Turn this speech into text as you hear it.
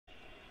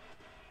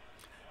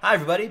Hi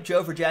everybody,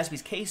 Joe for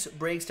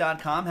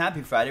JaspysCaseBreaks.com.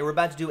 Happy Friday. We're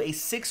about to do a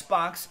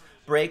 6-box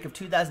break of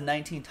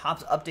 2019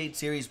 Topps Update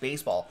Series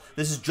Baseball.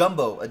 This is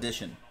Jumbo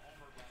Edition.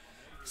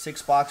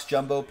 6-box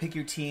Jumbo. Pick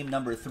your team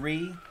number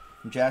 3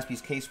 from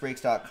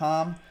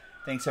JaspysCaseBreaks.com.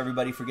 Thanks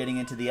everybody for getting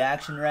into the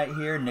action right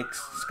here.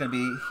 Nick's going to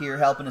be here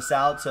helping us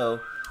out, so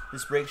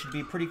this break should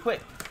be pretty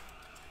quick.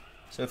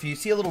 So if you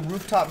see a little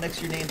rooftop next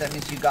to your name, that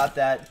means you got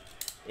that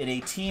in a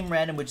team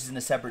random, which is in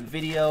a separate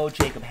video.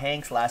 Jacob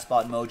Hanks, last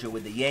spot mojo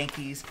with the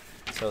Yankees.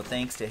 So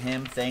thanks to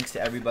him, thanks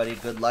to everybody,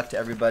 good luck to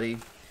everybody.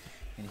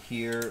 And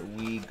here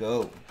we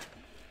go.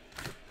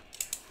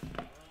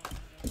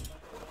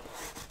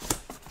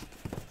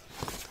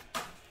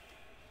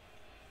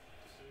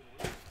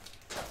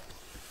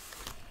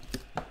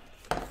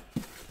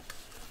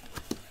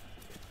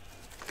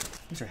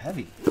 These are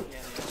heavy. Yeah,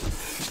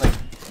 they are. Like,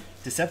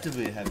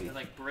 deceptively heavy. They're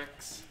like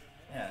bricks.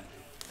 Yeah.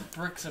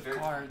 Bricks of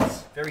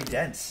cards. Very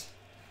dense.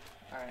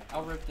 Alright,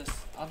 I'll rip this.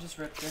 I'll just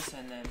rip this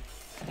and then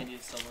continue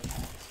the silver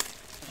packs.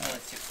 There's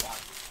only 6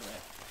 boxes to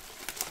rip.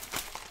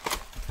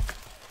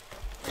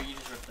 Or you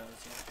just rip those,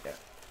 yeah.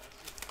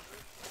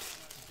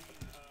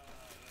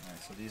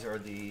 Alright, so these are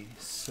the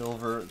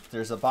silver.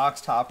 There's a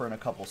box topper and a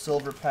couple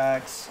silver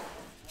packs.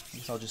 I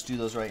guess I'll just do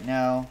those right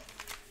now.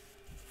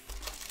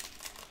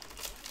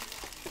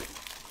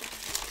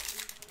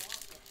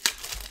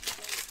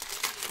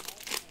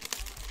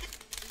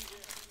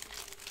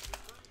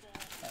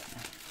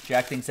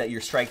 Jack thinks that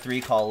your strike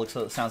 3 call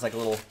sounds like a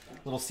little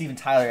Steven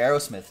Tyler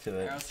Aerosmith to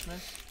it.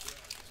 Aerosmith?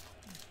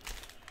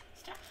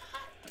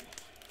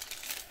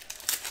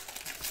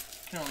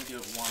 You can only do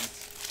it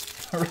once.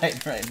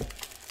 Right.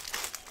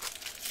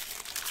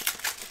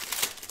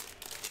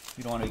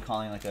 You don't want to be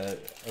calling like a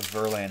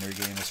Verlander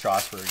game, a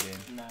Strasburg game.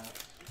 No.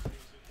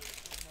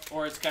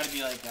 Or it's got to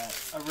be like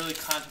a really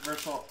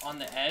controversial on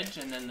the edge,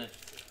 and then the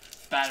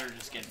batter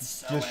just gets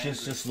so angry.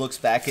 Just looks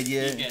back at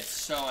you. He gets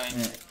so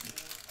angry. Yeah.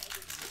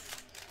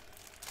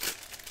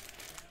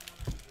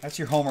 That's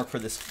your homework for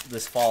this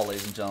fall,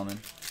 ladies and gentlemen.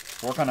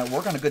 Work on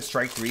a good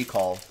strike 3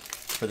 call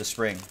for the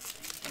spring.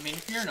 I mean,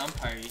 if you're an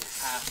umpire, you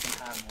have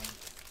to have one.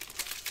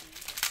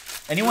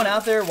 Anyone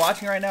out there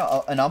watching right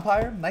now, an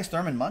umpire? Nice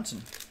Thurman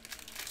Munson.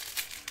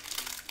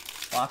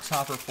 Box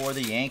hopper for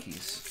the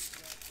Yankees.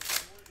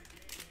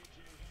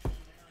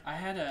 I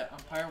had an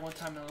umpire one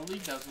time in the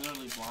league that was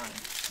literally blind.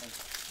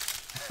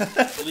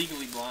 Like,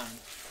 legally blind.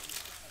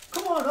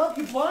 Come on up,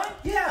 you blind?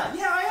 Yeah,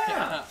 I am.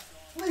 Yeah.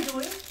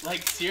 Legally.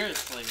 Like,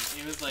 seriously,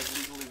 he was like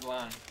legally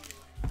blind.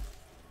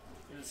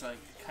 It was like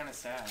kind of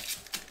sad.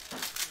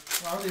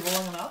 Why are they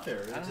rolling one out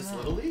there? I don't Just know.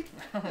 Little League?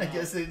 I I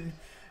guess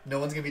no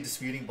one's going to be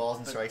disputing balls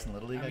and But, strikes in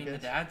Little League, I mean,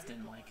 guess. the dads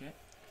didn't like it.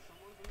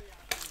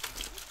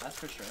 That's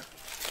for sure.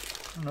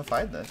 I don't know if I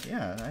had that.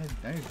 Yeah,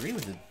 I agree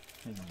with the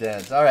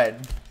dads. All right.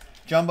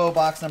 Jumbo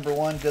box number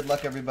 1. Good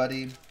luck,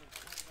 everybody.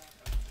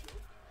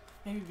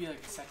 Maybe be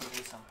like a second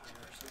base umpire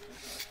or something.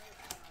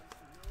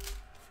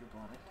 If you're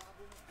blind.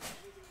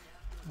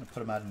 I'm going to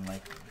put him out in,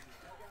 like,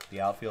 the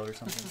outfield or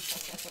something.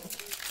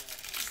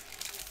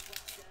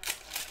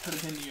 Put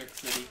him in New York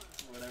City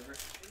or whatever.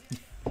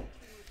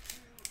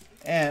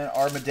 And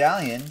our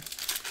medallion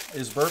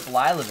is Burt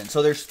Blyleven.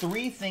 So there's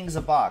 3 things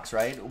a box,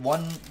 right? 2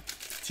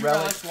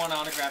 relics, 1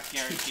 autograph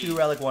guarantee. 2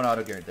 relic, 1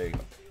 auto guarantee. There you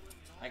go.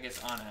 I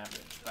guess on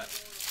average, but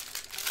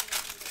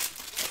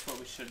that's what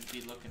we should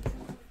be looking for.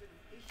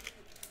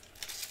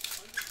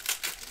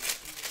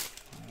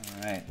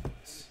 All right.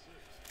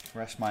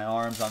 Rest my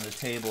arms on the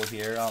table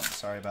here. Oh,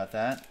 sorry about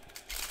that.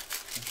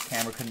 The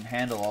camera couldn't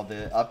handle all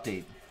the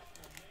update.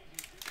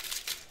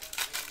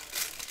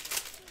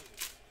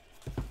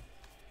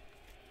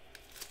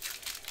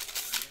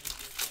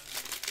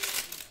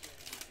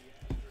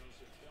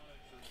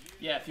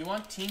 Yeah, if you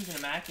want teams in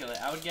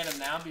Immaculate, I would get them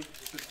now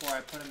before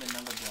I put them in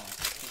number block.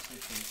 Just in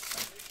case,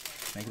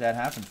 so. Make that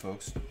happen,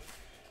 folks.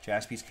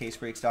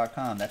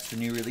 JaspysCaseBreaks.com. That's the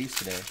new release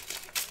today.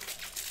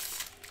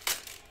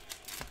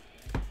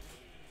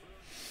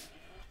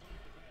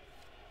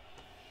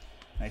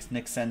 Nice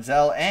Nick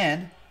Senzel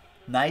and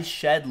nice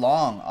Shed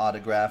Long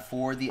autograph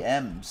for the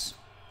M's.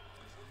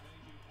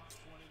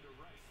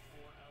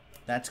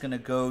 That's going to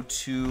go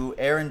to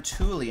Aaron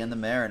Tooley and the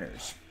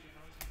Mariners.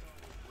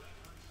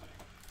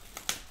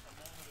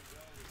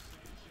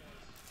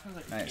 Sounds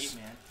like Nice. a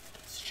caveman.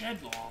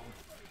 Shed long.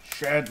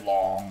 Shed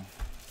Long.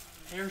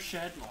 Hair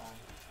shed long.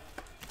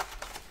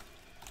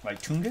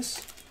 Like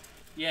Tungus?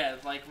 Yeah,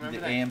 like remember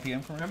The that?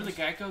 AM/PM commercials? Remember the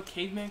Geico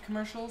caveman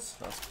commercials?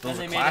 Those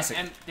And are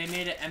classic. they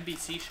made an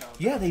NBC show.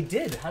 Yeah, they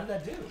did. How did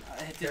that do?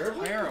 It did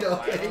Terrible? terrible.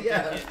 Okay, I don't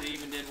yeah. think they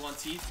even did 1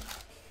 season.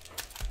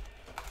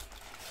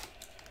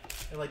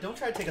 They're like, don't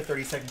try to take a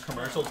 30-second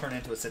commercial, turn it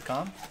into a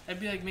sitcom.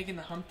 It'd be like making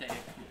the Hump Day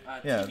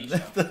Yeah. TV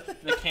show.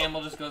 The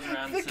camel just goes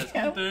around and says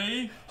Hump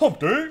Day, Hump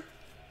Day.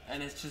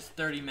 and it's just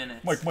 30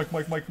 minutes.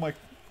 Mike.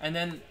 And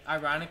then,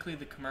 ironically,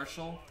 the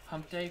commercial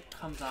Hump Day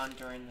comes on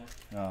during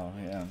the. Oh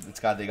yeah,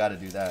 they got to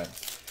do that.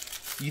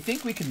 You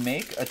think we can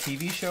make a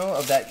TV show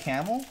of that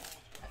camel?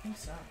 I think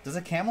so. Does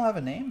a camel have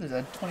a name? There's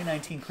a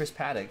 2019 Chris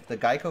Paddock, the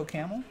Geico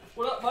camel.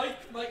 What up, Mike?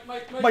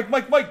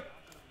 Mike. Mike.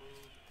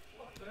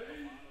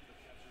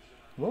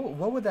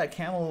 What would that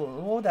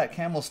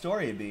camel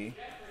story be?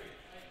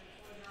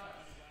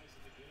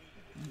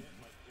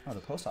 Oh, the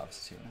post office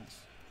is here. Nice.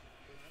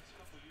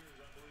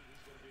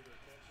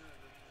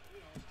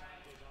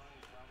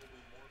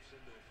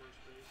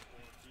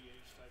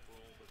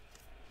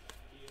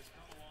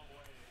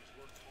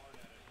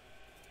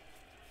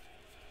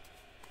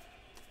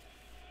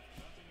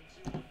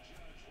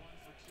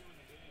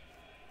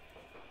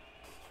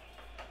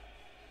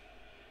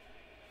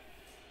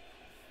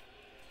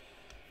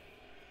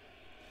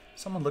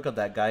 Someone look up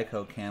that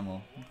Geico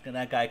camel.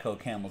 That Geico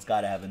camel's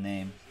got to have a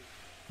name.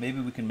 Maybe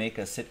we can make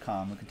a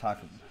sitcom. We can talk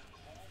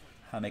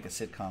how to make a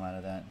sitcom out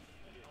of that.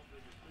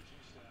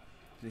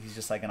 He's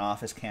just like an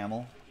office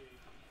camel.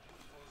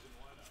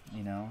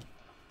 You know?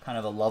 Kind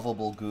of a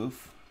lovable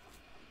goof.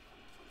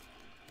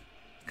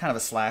 Kind of a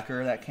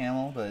slacker, that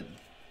camel, but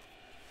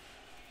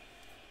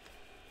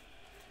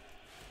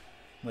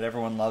what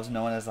everyone loves,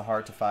 no one has the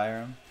heart to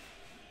fire him.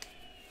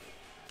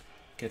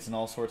 Gets in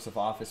all sorts of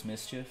office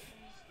mischief.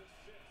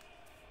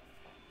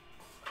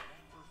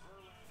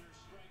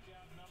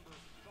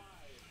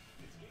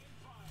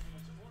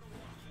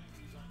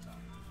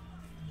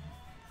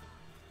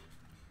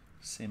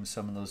 Same as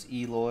some of those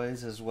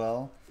Eloys as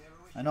well.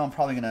 I know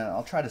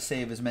I'll try to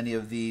save as many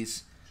of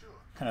these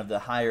kind of the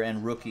higher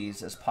end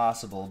rookies as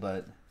possible,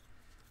 but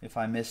if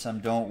I miss some,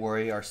 don't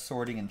worry. Our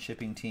sorting and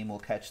shipping team will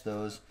catch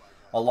those,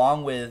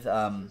 along with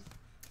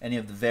any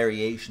of the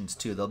variations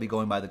too. They'll be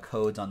going by the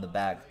codes on the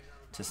back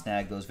to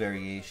snag those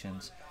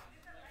variations.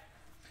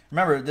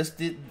 Remember,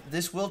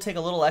 this will take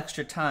a little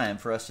extra time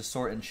for us to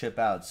sort and ship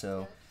out,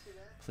 so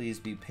please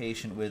be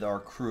patient with our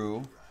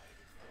crew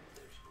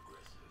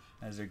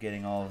as they're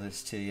getting all of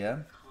this to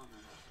you.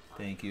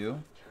 Thank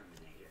you.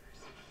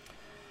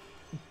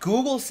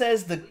 Google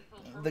says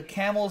the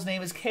camel's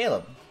name is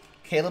Caleb.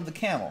 Caleb the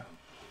camel.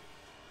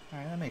 All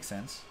right, that makes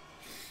sense.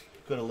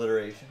 Good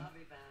alliteration.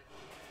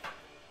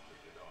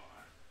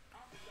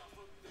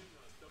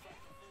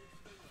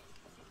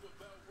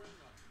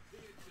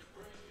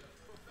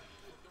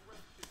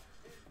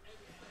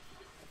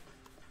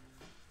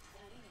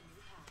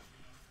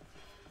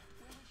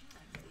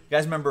 You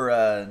guys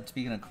remember,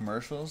 speaking of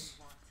commercials,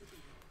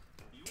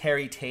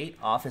 Terry Tate,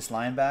 Office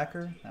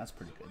linebacker? That's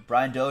pretty good.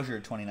 Brian Dozier,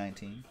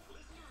 2019.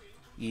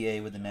 EA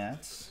with the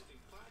Nats.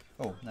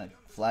 Oh,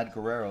 Vlad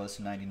Guerrero is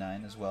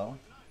 99 as well.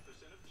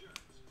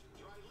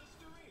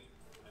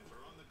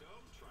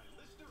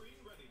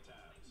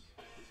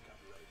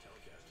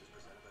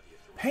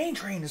 Pain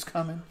Train is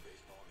coming.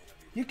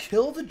 You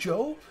kill the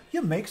Joe,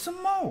 you make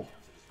some mo.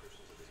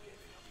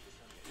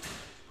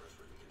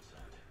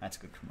 That's a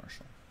good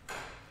commercial.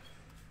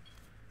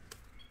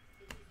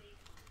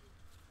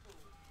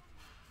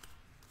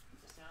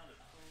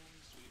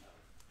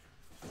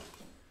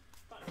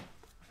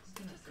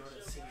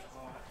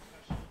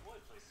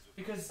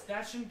 Because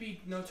that shouldn't be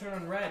no turn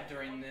on red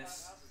during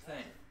this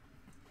thing.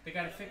 They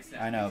gotta fix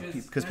that. I know,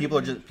 because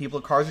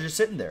cars are just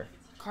sitting there.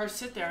 Cars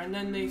sit there and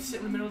then they sit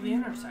in the middle of the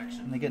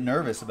intersection. And they get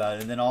nervous about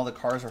it, and then all the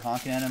cars are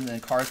honking at them, and then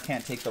cars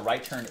can't take the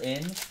right turn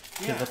in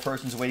because the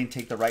person's waiting to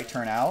take the right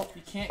turn out.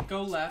 You can't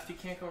go left, you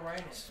can't go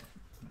right. It's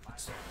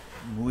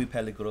muy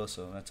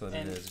peligroso. That's what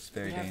it is. It's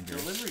very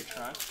dangerous. Delivery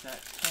trucks that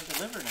can't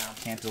deliver now.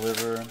 Can't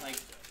deliver. Like,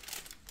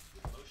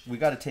 we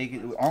got to take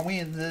it. Aren't we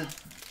in the?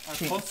 Our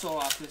postal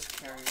office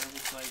carrier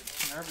was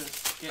like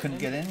nervous. Couldn't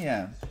get in,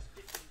 yeah.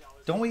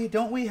 Don't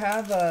we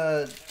have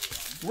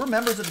we're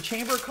members of the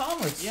Chamber of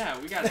Commerce. Yeah,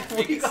 we gotta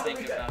make a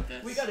stink about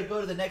this. We gotta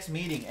go to the next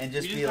meeting and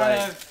just be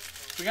like,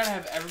 we gotta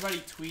have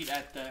everybody tweet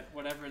at the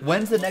whatever.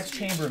 When's the next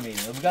chamber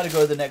meeting? We gotta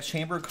go to the next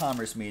Chamber of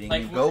Commerce meeting.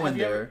 Like, and go in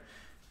there.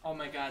 Oh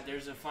my God,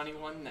 there's a funny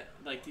one that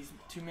like these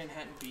two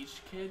Manhattan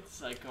Beach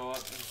kids like go up.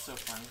 It's so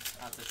funny.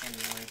 I'll have to send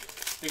you the link.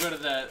 They go to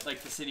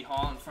the city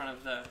hall in front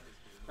of the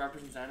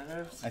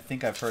representatives. I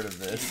think I've heard of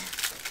this.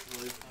 It's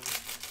really funny.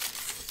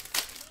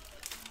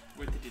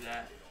 Where'd they do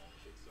that?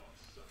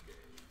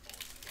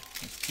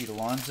 It's Pete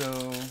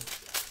Alonso.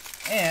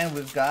 And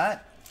we've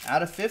got,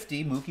 out of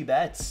 50, Mookie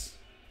Betts.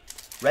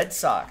 Red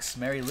Sox.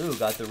 Mary Lou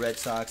got the Red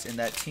Sox in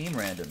that team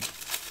random.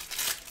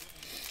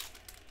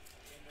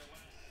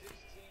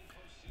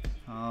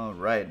 All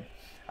right.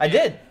 I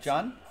did,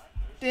 John.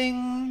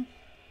 Ding.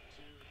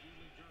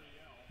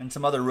 And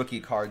some other rookie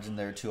cards in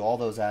there, too. All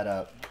those add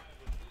up.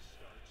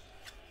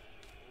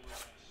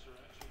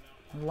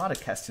 A lot of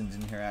Kestons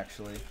in here,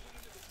 actually.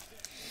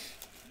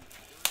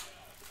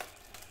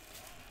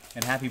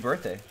 And happy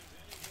birthday.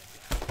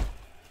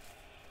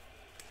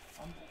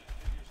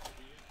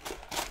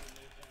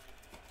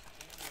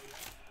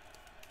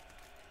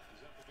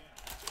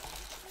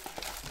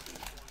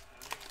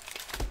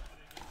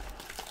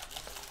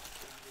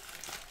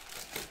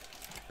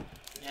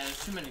 Yeah,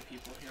 there's too many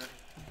people here.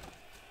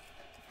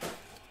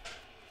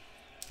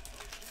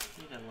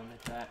 Need to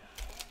limit that.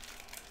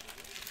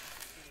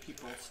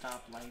 People,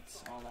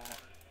 stoplights, all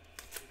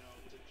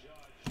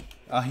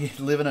that. You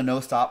live in a no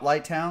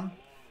stoplight town?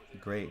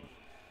 Great.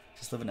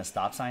 Just live in a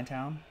stop sign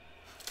town?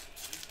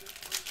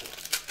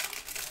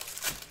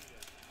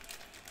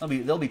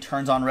 There'll be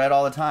turns on red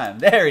all the time.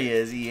 There he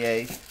is,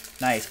 EA.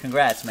 Nice.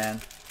 Congrats, man.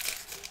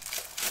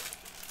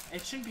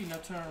 It should be no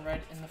turn on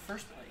red in the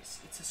first place.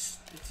 It's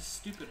a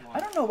stupid one. I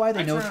don't know why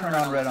they no turn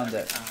on red on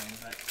that. Time,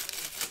 but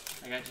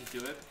like I just do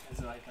it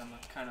because like I'm a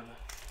kind of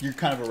a. You're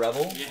kind of a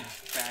rebel. Yeah,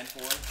 bad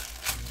boy.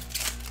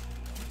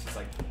 It's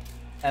like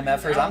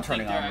MFers. I'm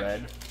turning on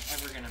red.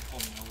 Ever gonna pull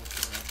me over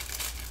for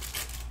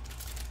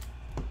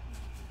red?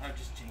 I'll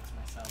just jinx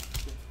myself.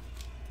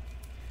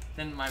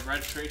 Then my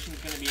registration is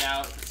gonna be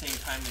out at the same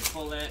time they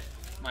pull it.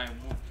 My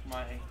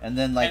and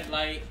then like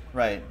headlight.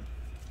 Right.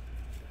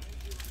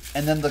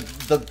 And then the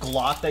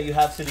Glock that you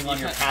have sitting on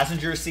your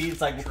passenger seat, it's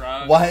like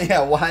drugs, why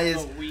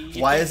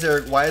is there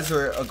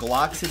a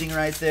Glock sitting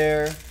right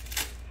there?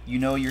 You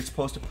know you're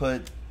supposed to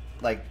put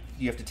like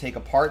you have to take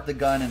apart the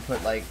gun and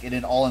put like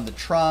it all in the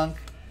trunk.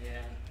 Yeah.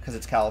 Because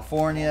it's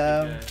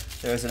California.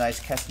 There's a nice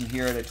custom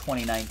here at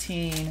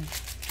 2019.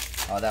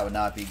 Oh, that would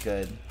not be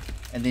good.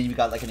 And then you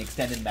got like an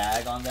extended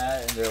mag on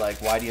that, and they're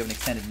like, why do you have an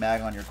extended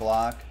mag on your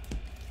Glock?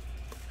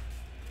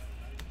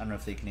 I don't know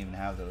if they can even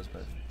have those,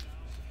 but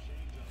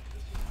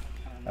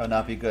that would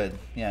not be good.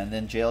 Yeah, and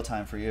then jail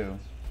time for you.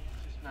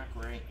 Not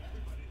great.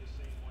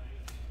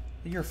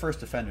 You're a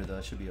first offender, though.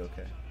 It should be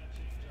okay.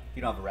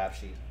 You don't have a rap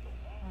sheet.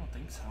 I don't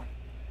think so.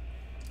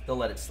 They'll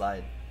let it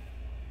slide.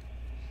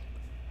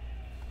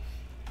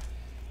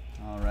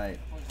 All right.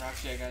 Rap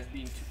sheet guys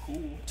being too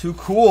cool. Too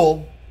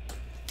cool.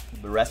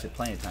 You'll be arrested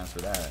plenty of times for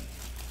that.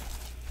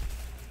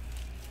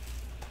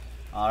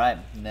 All right,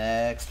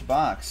 next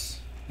box.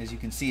 As you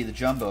can see, the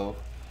jumbo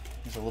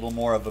is a little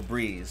more of a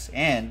breeze.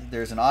 And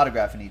there's an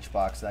autograph in each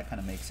box, so that kind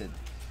of makes it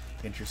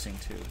interesting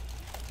too.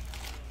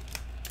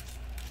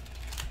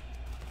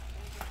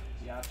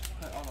 Yeah,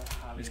 put all the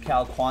hobby. There's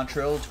Cal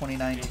Quantrill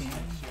 2019.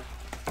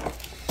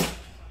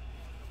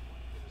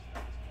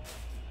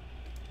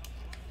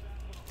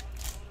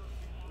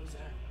 Who's that?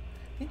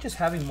 I think just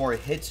having more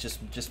hits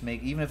just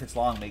make, even if it's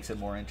long, makes it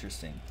more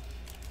interesting.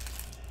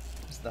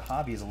 The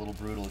hobby is a little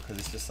brutal because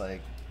it's just like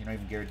you're not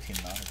even guaranteed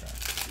an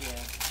autograph.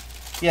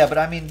 Yeah. Yeah, but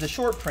I mean the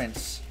short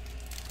prints,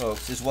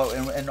 folks, is what,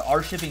 and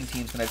our shipping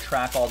team's gonna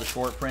track all the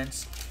short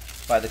prints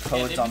by the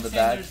codes on the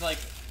back. There's like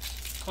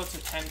close to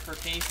 10 per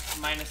case,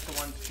 minus the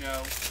ones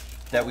Joe.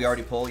 That we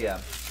already pull,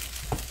 yeah.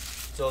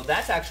 So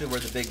that's actually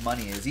where the big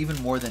money is,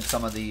 even more than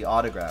some of the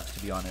autographs, to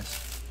be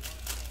honest.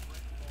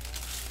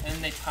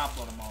 And they top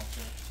load them all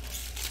too.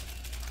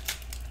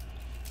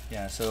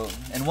 Yeah, so,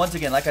 and once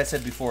again, like I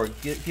said before,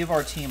 give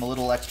our team a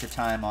little extra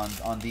time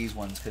on these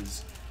ones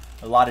because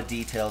a lot of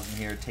details in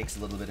here. It takes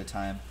a little bit of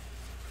time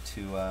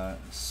to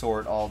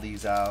sort all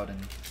these out and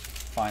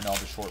find all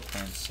the short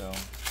prints, so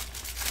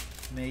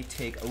it may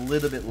take a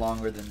little bit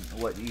longer than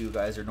what you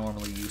guys are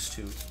normally used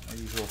to, our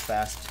usual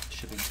fast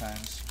shipping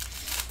times.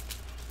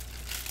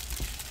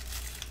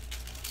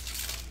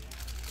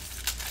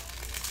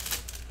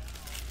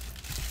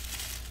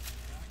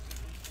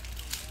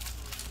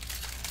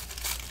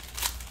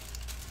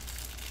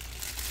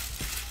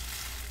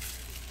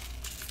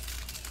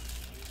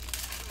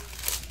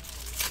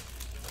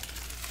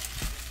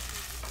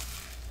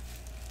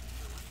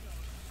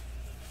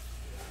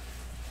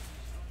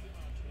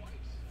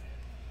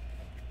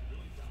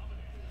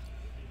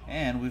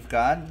 And we've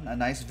got a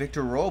nice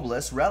Victor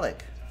Robles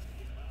relic.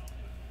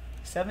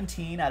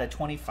 17 out of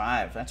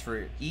 25. That's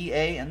for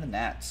EA and the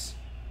Nats.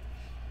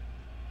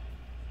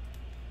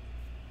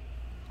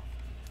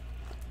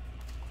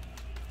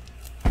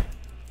 And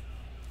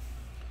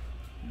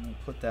we'll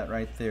put that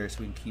right there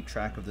so we can keep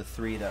track of the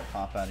 3 that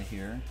pop out of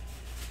here.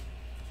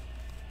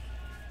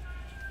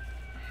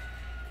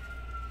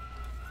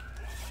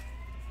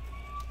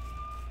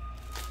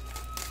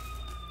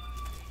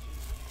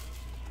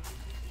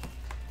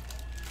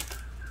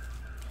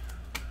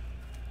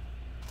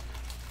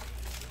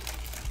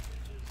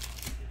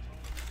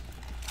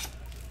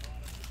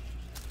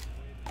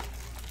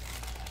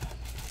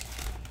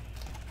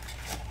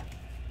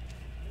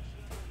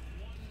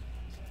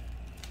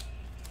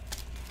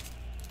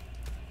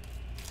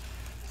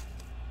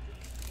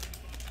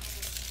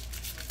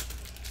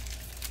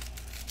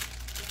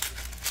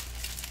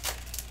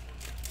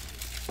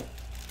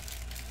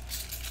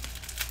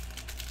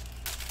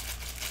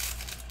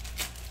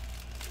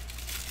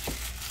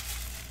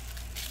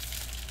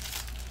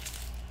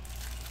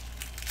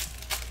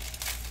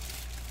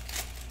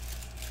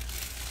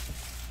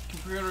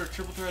 Pre-order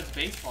Triple Threads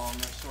baseball in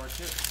their store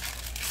too.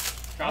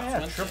 Drops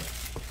Wednesday.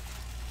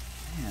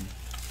 Man,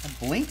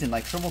 I blinked and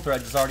like Triple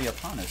Threads is already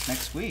upon us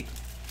next week.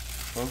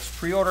 Folks,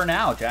 pre-order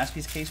now.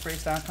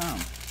 JaspysCaseBreaks.com.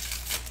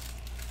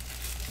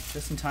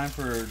 Just in time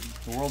for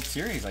the World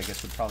Series, I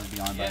guess would probably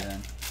be on by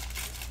then.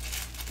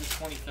 The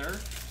 23rd.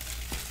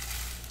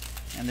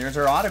 And there's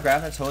our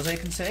autograph. That's Jose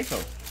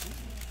Canseco.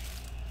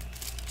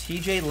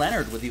 TJ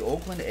Leonard with the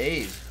Oakland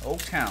A's.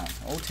 O-Town.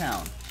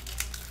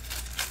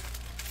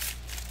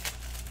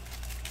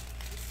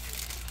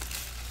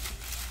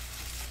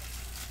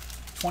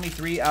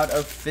 23 out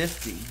of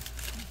 50.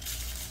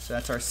 So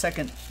that's our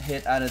second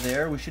hit out of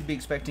there. We should be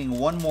expecting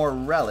one more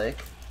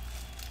relic.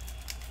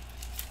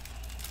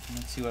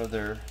 Let's see what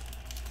other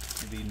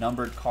maybe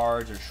numbered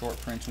cards or short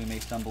prints we may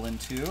stumble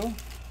into.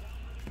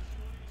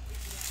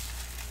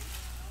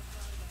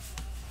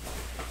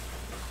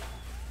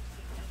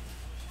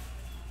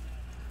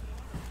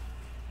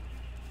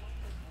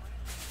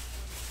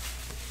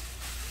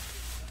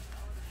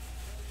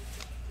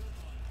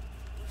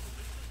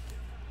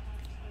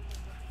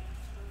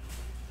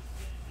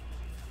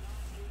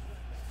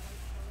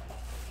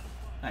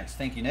 Nice.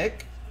 Thank you,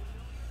 Nick.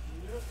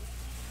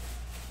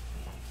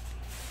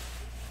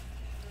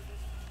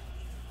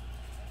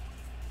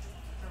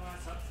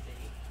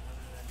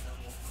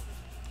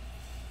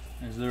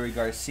 There's Lurie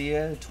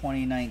Garcia,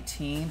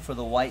 2019 for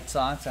the White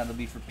Sox. That'll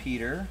be for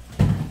Peter.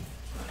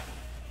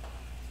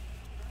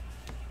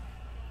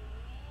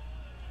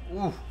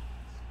 Ooh, that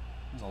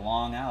was a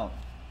long out.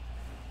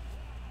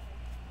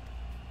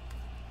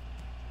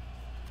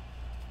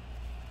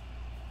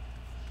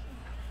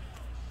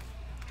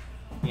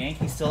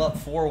 Yankees still up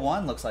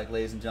 4-1, looks like,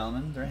 ladies and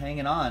gentlemen. They're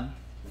hanging on,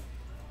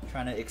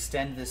 trying to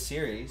extend this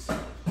series.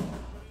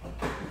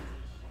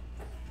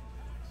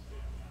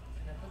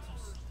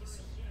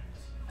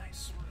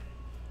 Nice.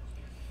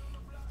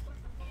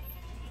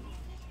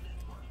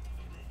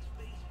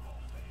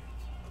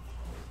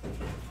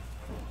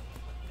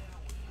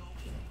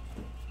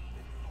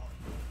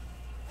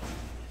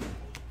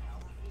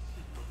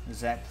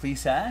 Zach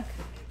Plesac.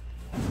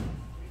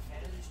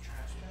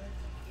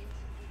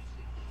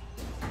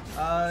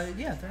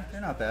 Yeah,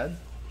 they're not bad.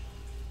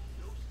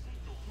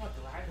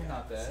 They're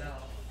not bad.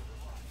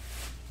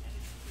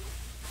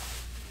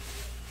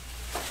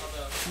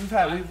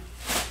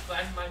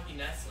 Glad might be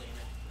Nestle.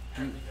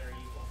 Apparently they're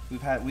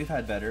evil. We've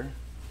had better.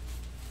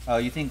 Oh,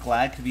 you think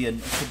Glad could be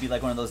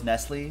like one of those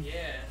Nestle?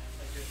 Yeah,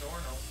 like your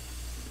Dorno.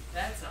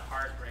 That's a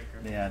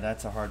heartbreaker. Yeah,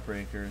 that's a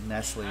heartbreaker.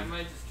 Nestle. I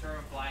might just turn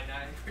a blind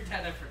eye and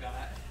pretend I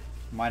forgot.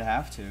 Might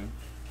have to.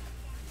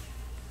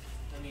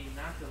 I mean,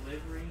 not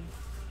delivery.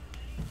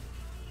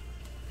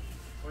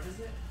 What is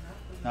it?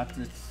 Not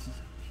pizza.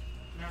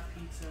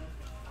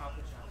 Papa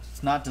John's.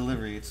 It's not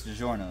delivery. It's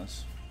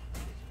DiGiorno's.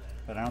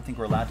 But I don't think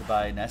we're allowed to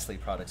buy Nestle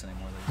products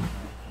anymore,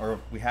 or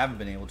we haven't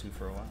been able to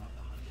for a while,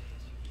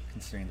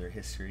 considering their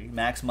history.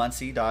 Max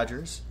Muncy,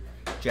 Dodgers.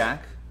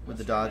 Jack with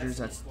the Dodgers.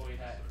 That's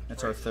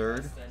our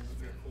third.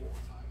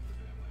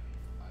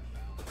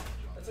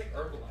 That's like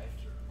Herbalife.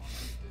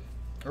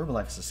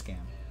 Herbalife is a scam.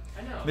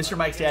 I know. Mr.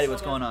 Mike's daddy,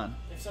 what's going on?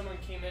 If someone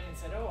came in and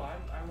said, "Oh,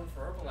 I work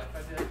for Herbalife,"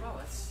 I'd be like, "Well,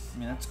 that's." I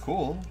mean, that's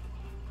cool.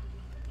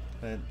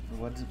 But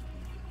what?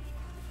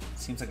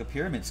 Seems like a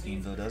pyramid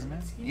scheme, though, doesn't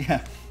it?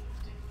 Yeah.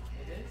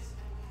 It is.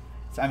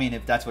 I mean,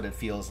 if that's what it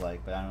feels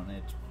like, but I don't.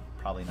 It's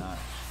probably not.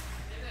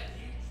 In that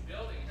huge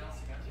building in El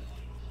Segundo.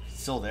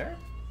 Still there?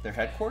 Their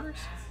headquarters?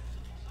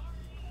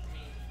 I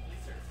mean, at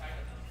least they're tight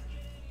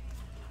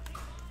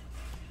enough.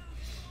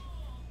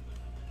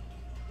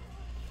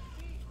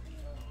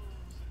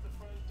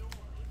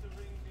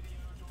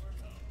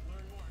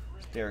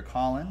 Derek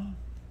Holland,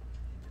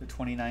 the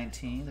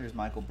 2019. There's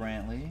Michael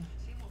Brantley.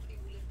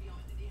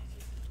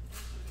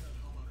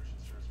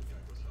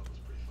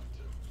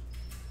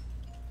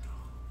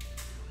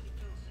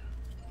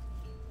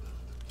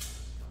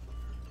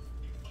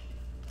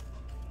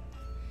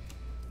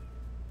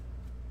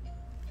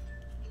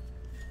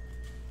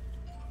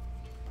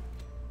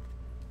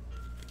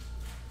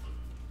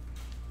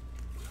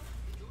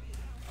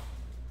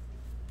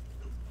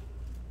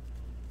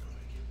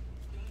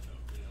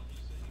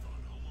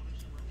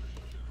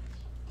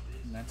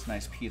 And that's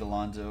nice Pete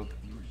Alonso,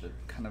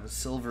 kind of a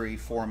silvery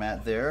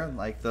format there,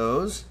 like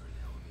those.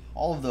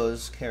 All of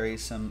those carry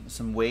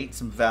some weight,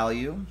 some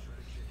value.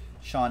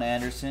 Sean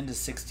Anderson to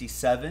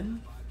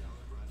 67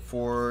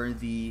 for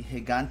the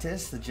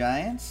Gigantes, the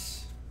Giants.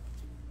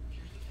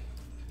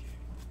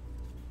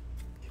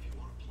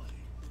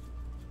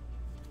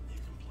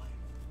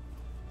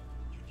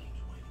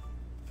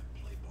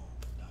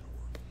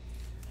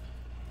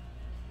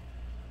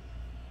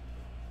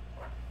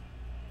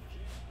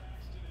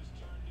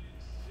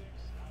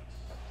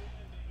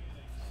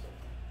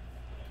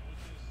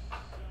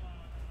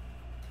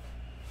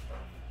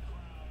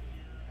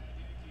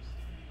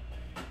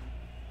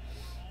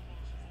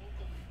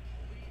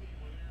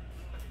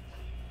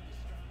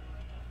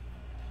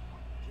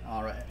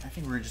 All right, I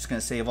think we're just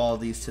going to save all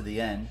of these to the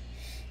end.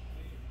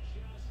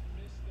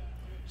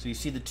 So you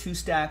see the two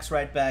stacks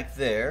right back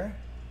there.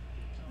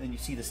 Then you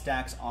see the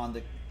stacks on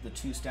the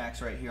two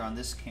stacks right here on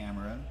this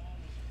camera.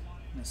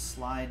 I'm going to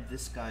slide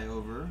this guy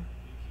over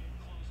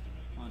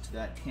onto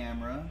that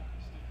camera.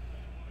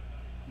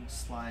 And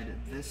slide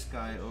this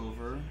guy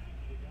over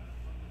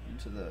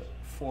into the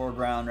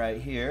foreground right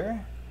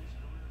here.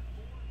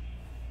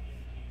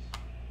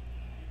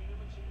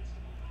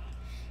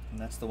 And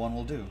that's the one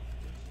we'll do.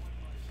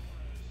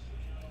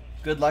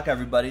 Good luck,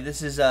 everybody.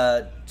 This is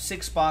a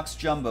 6-box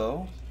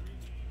jumbo.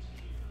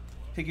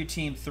 Pick your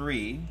team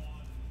 3.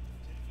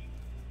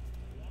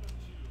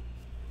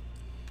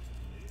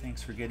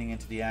 Thanks for getting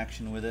into the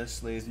action with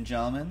us, ladies and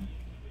gentlemen.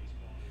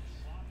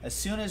 As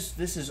soon as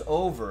this is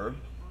over,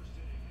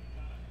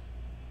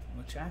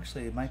 which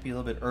actually it might be a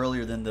little bit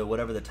earlier than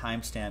whatever the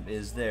timestamp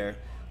is there,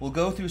 we'll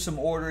go through some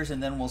orders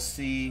and then we'll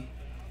see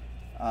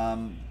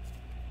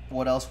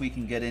what else we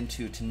can get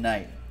into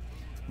tonight.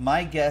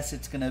 My guess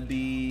it's going to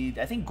be,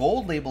 I think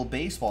Gold Label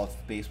Baseball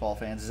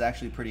fans is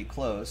actually pretty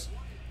close.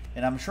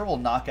 And I'm sure we'll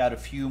knock out a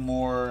few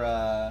more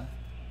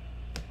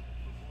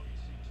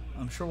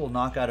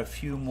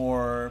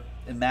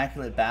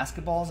Immaculate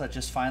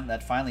Basketballs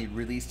that finally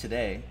released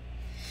today.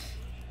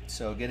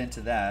 So get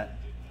into that.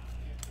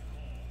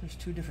 There's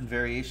two different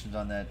variations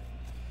on that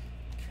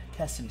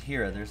Tessin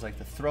here. There's like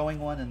the throwing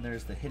one and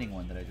there's the hitting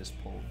one that I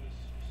just pulled.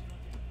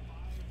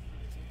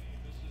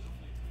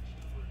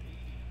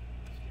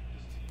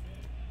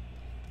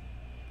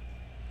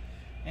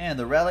 And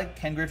the relic,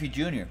 Ken Griffey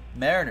Jr.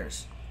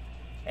 Mariners.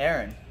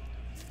 Aaron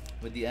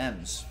with the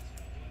M's.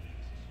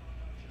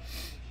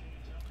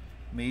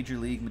 Major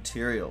League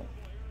material.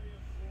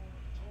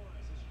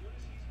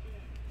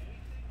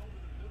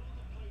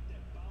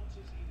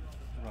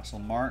 Russell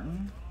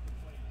Martin.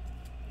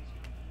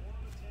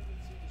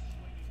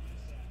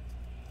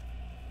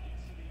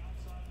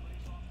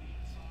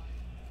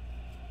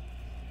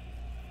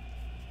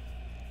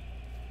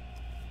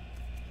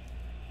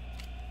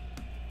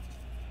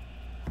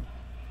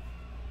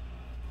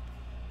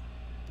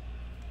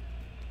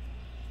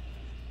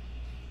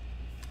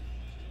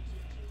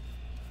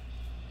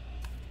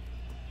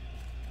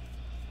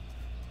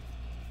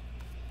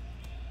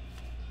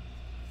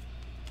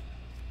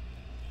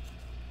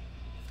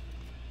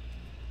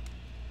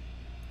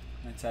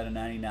 That's out of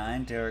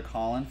 99, Derek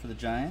Holland for the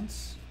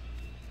Giants.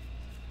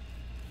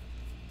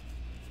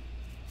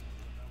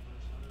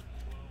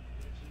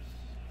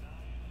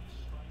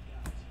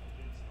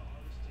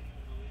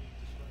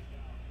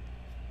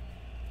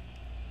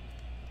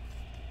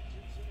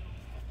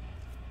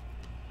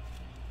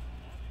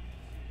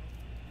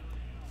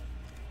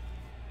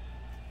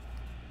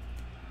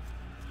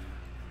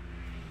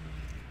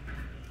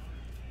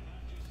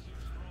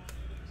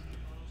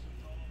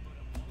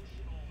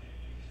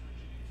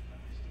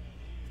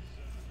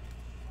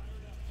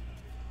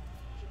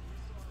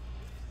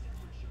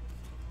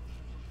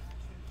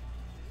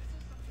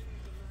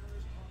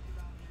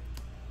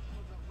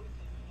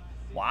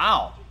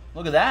 Wow,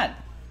 look at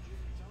that.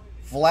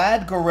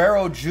 Vlad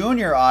Guerrero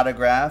Jr.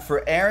 autograph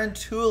for Aaron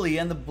Tooley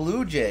and the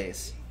Blue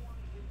Jays.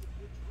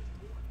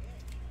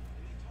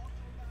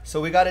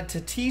 So we got a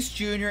Tatis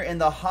Jr. in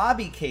the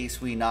hobby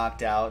case we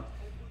knocked out.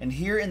 And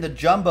here in the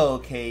jumbo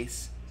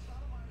case,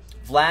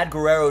 Vlad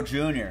Guerrero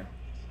Jr.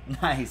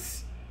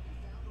 Nice.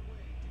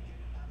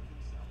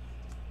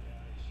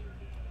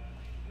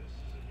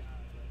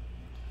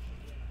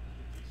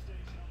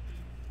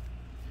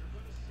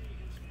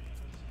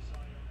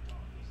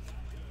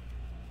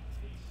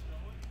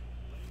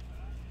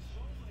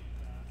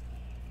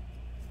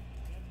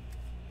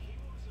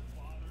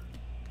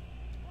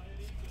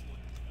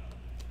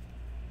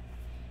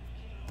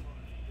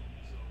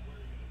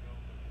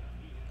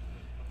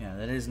 Yeah,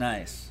 that is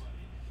nice.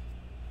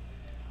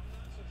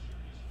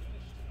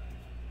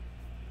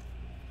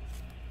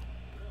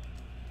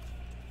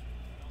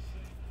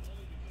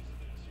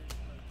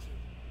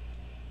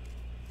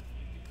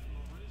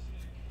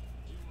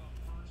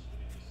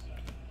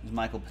 This is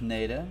Michael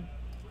Pineda,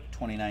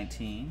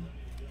 2019.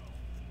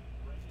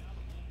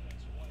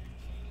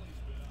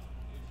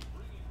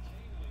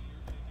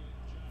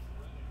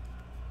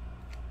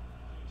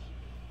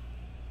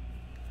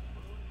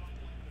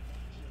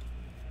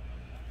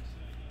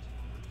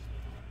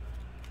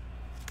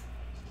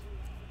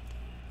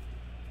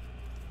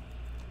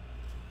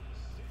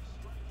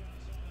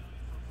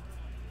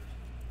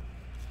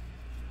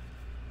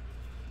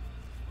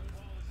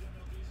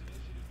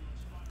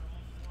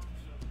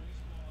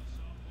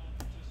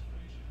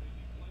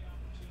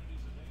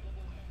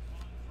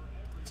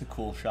 It's a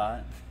cool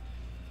shot.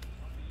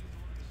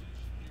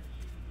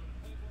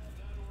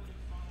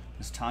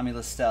 This is Tommy La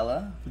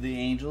Stella for the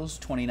Angels,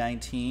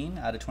 2019,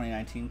 out of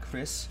 2019.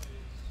 Chris,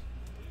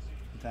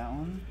 that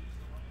one.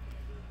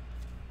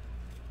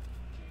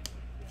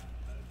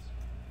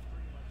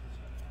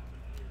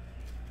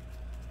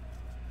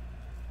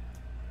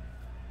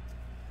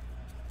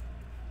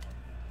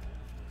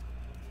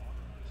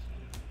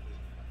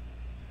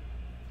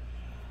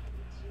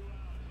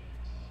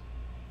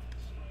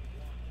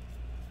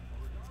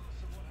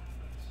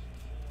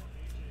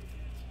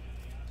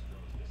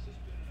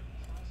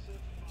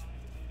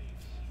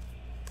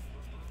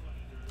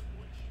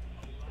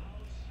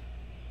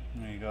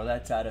 There you go.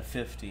 That's out of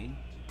 50.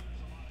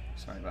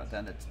 Sorry about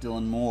that. That's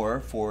Dylan Moore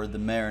for the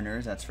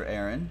Mariners. That's for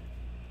Aaron.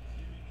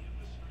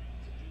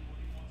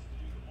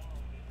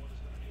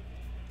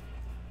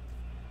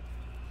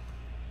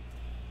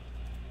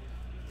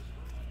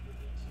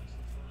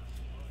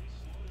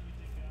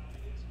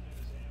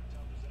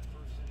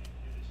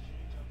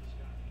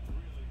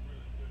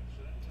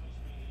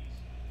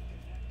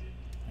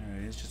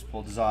 There he is. Just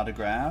pulled his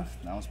autograph.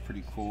 That was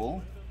pretty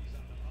cool.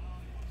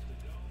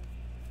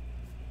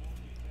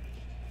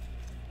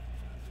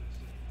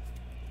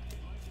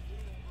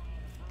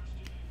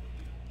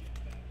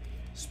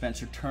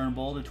 Spencer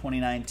Turnbull to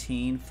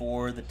 2019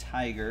 for the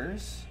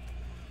Tigers.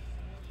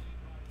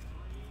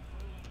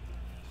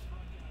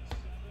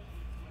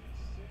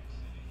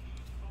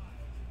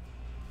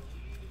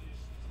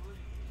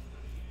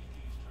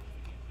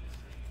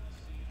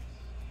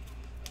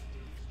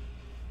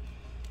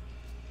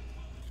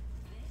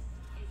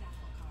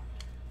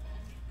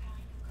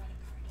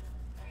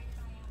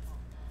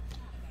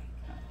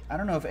 I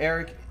don't know if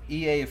Eric,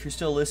 EA, if you're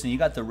still listening, you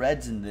got the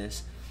Reds in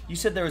this. You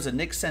said there was a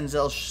Nick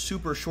Senzel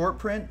super short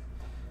print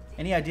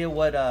Any idea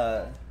what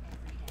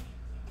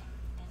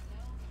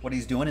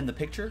he's doing in the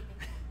picture?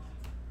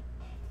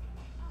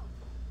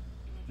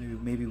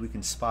 Maybe we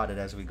can spot it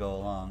as we go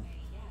along.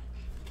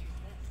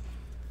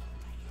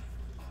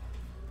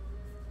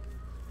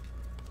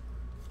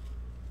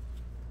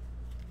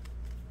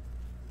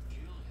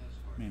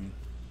 I mean,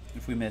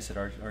 if we miss it,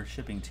 our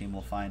shipping team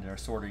will find it. Our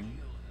sorting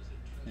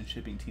and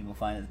shipping team will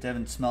find it.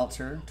 Devin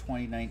Smeltzer,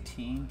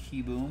 2019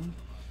 Key Boom,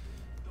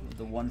 with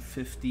the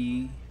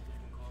 150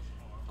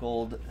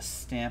 gold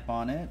stamp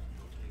on it.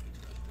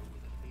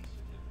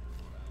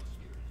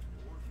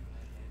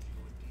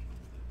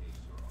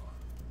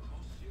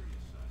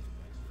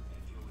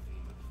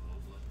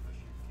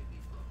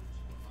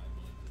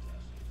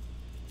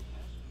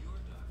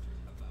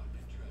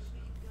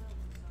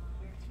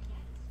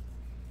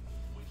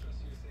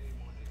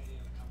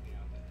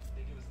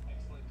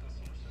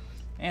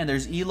 And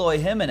there's Eloy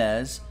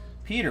Jimenez.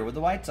 Peter with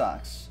the White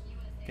Sox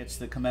gets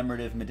the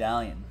commemorative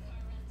medallion.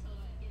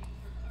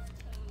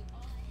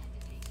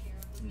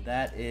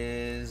 That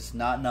is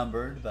not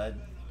numbered, but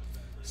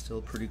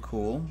still pretty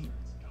cool.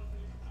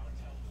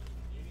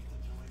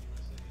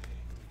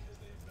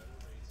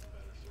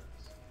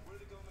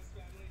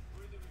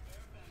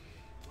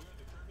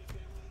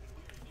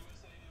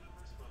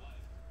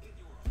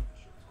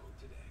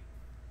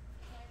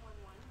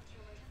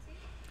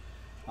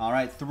 All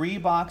right, 3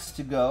 boxes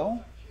to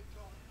go.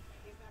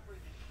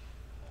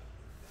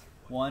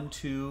 1,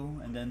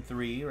 2, and then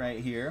 3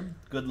 right here.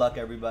 Good luck,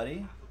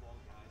 everybody.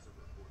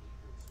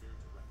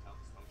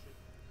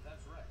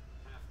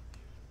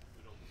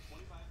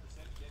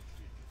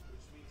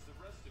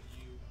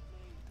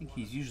 I think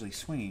he's usually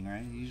swinging,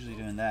 right? He's usually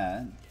doing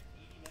that.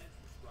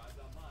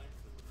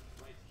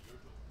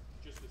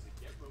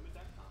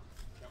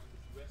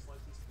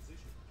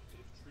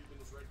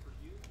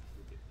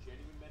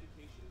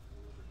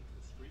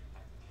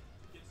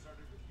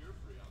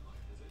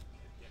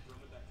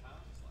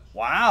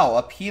 Wow,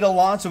 a Pete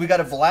Alonso. We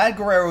got a Vlad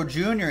Guerrero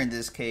Jr. in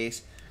this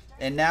case.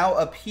 And now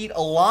a Pete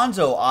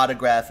Alonso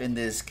autograph in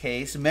this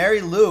case.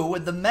 Mary Lou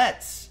with the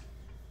Mets.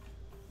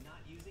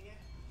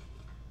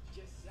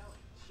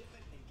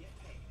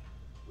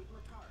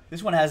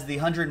 This one has the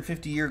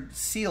 150-year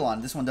seal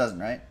on. This one doesn't,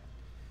 right?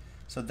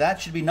 So that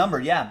should be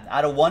numbered, yeah,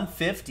 out of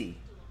 150.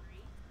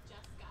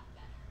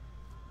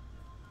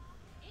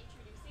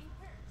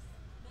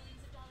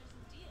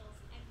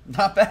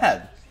 Not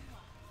bad.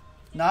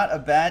 Not a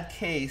bad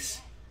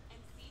case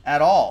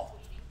at all.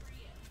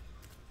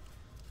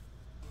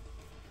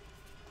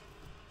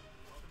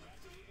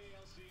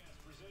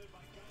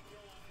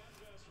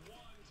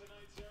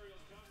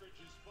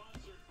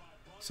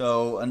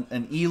 So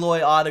an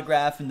Eloy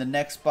autograph in the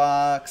next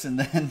box, and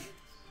then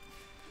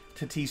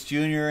Tatis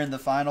Jr. in the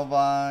final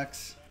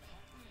box.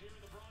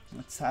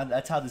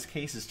 That's how this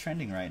case is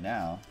trending right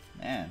now,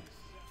 man.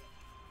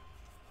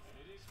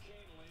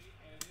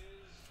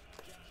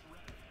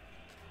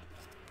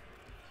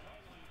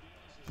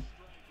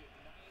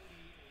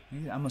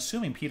 I'm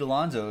assuming Pete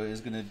Alonso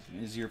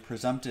is your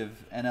presumptive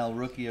NL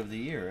Rookie of the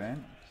Year, right?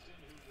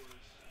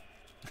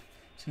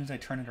 As soon as I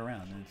turn it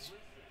around, it's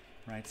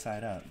right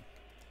side up.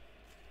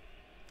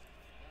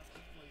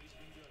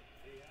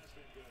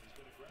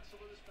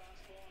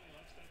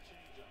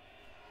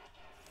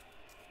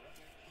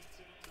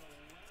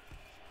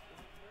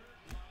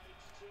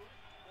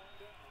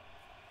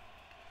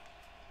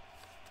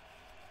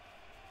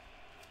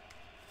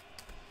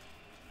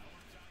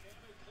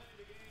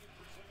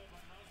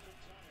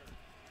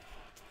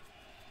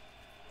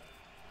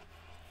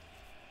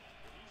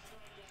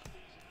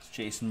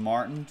 Jason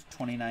Martin,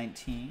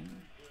 2019.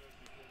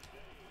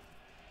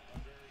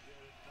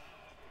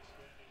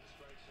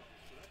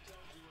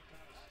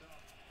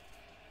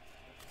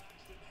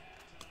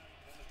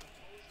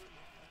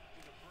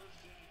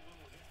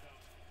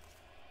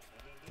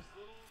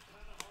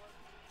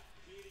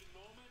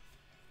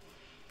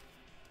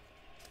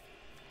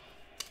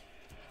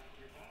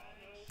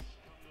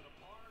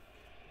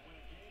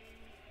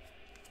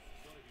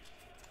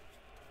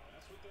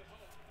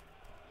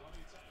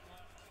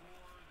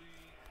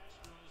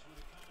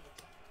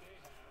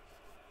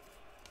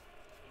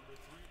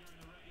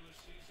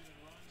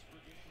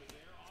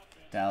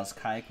 Dallas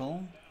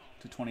Keuchel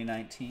to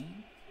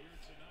 2019.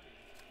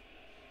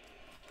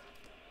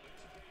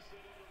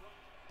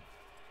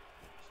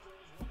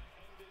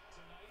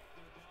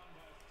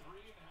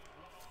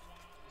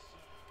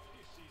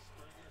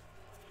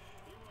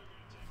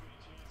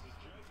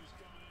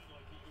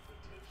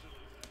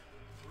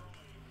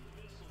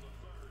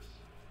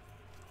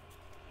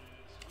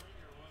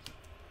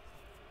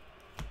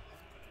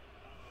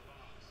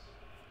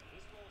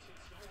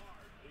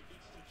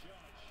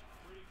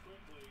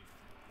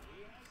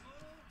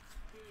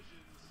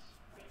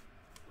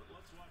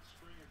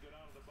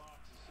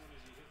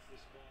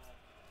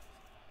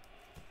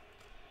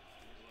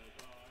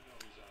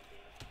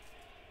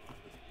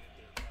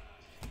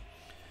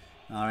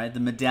 All right, the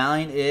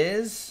medallion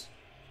is,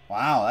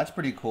 wow, that's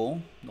pretty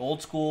cool.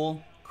 Old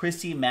school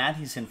Christy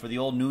Mathewson for the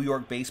old New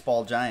York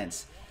Baseball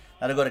Giants.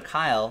 That'll go to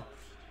Kyle.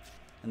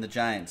 and the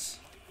Giants.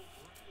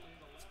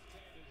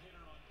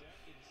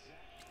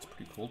 It's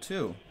pretty cool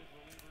too.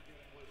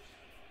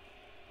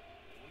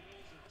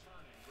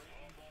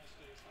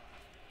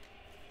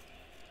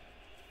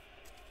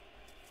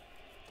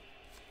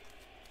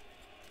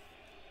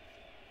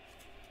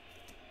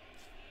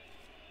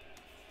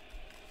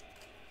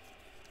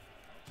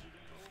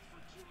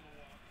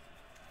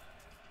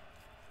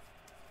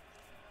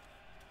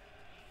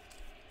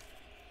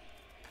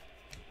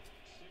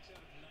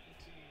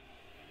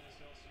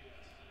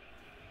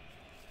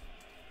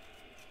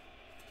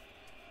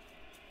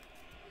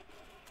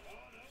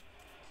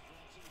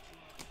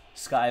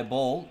 Sky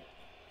Bolt,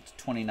 it's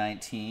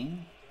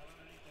 2019.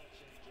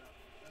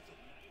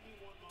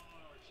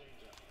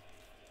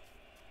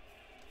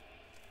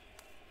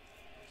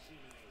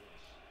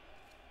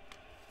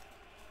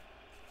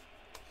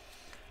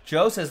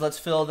 Joe says, let's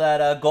fill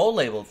that gold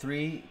label.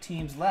 3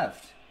 teams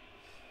left.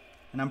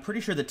 And I'm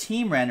pretty sure the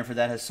team random for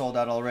that has sold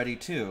out already,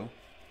 too.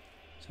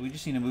 So we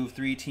just need to move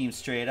 3 teams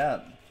straight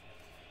up.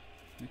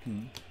 We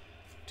can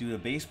do a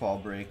baseball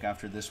break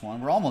after this one.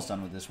 We're almost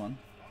done with this one.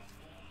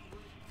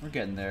 We're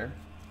getting there.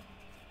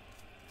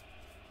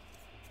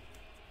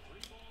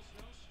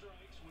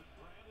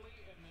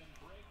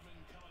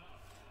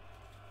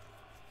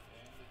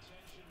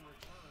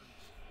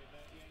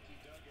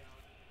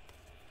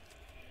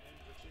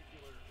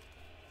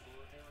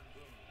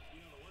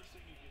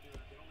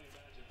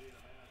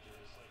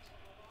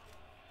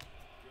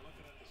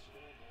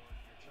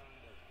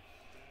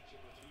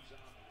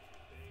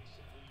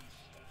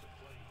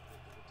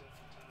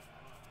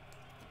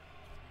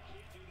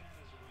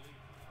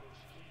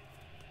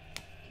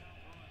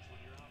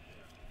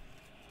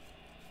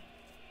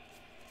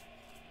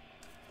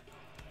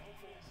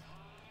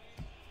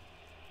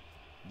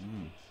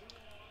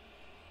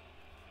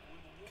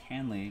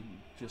 Hanley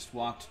just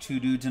walked 2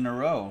 dudes in a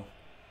row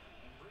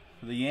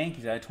for the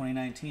Yankees out of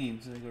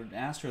 2019. So the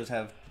Astros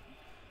have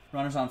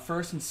runners on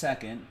first and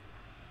second,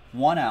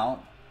 1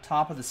 out,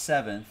 top of the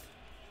 7th,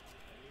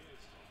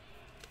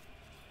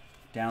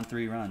 down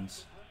 3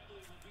 runs.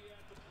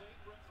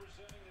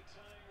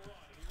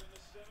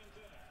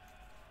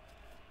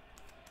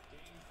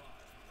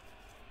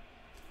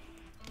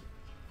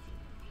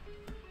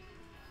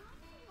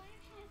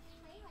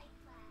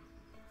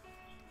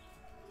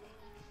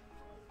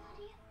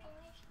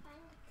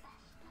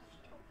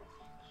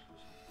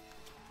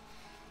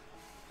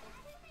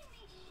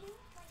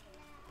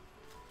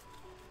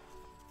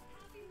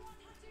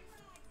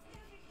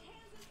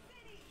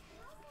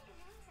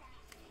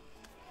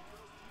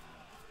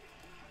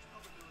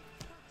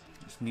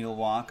 Neil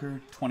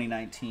Walker,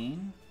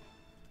 2019.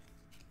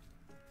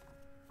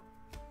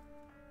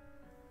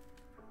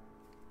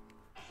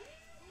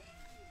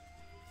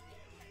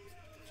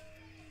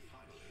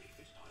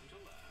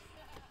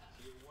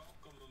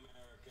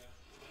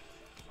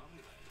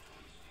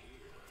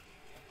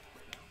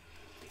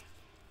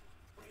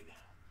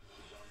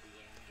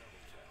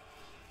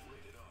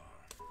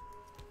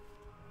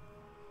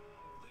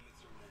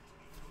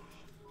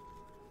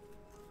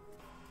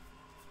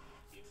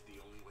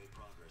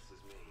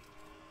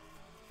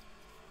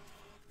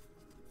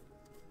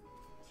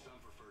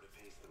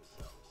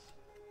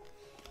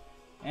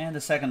 And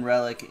the second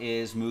relic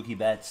is Mookie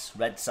Betts,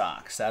 Red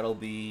Sox. That'll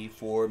be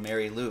for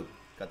Mary Lou.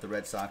 Got the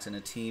Red Sox in a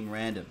team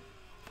random.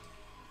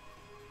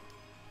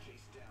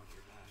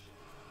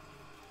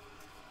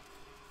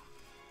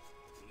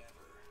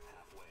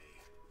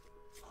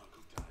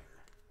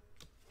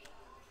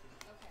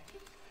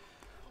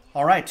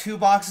 All right, 2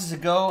 boxes to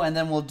go, and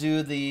then we'll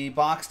do the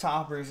box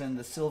toppers and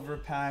the silver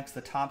packs,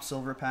 the top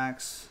silver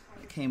packs.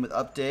 It came with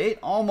update.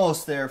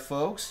 Almost there,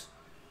 folks.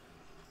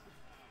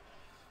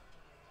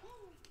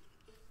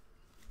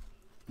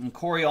 And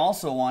Corey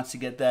also wants to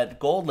get that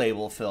gold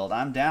label filled.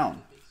 I'm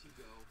down.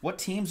 What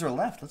teams are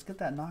left? Let's get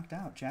that knocked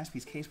out.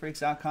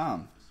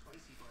 JaspysCaseBreaks.com.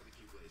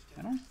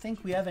 I don't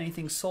think we have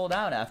anything sold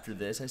out after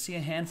this. I see a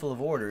handful of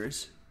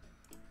orders.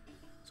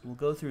 So we'll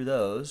go through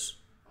those.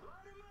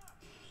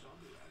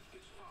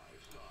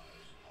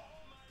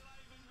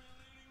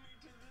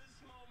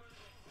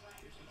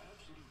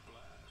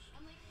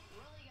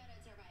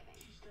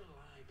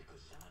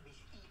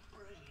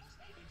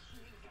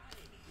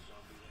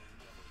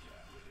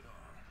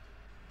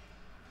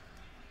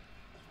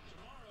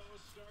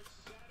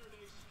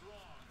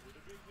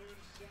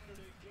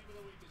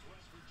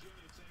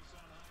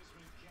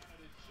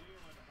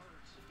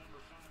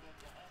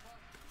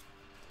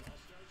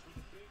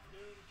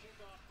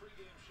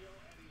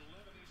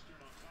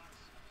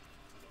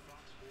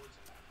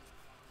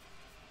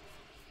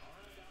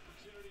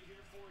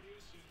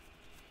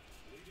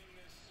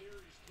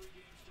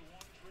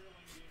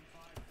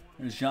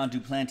 There's Jean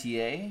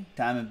Duplantier,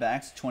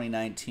 Diamondbacks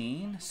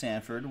 2019,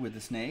 Sanford with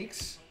the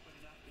Snakes.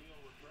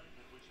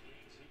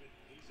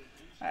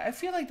 I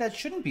feel like that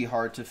shouldn't be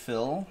hard to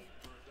fill,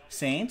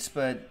 Saints,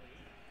 but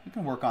we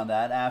can work on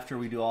that after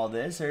we do all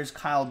this. There's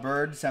Kyle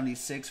Bird,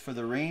 76 for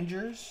the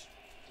Rangers.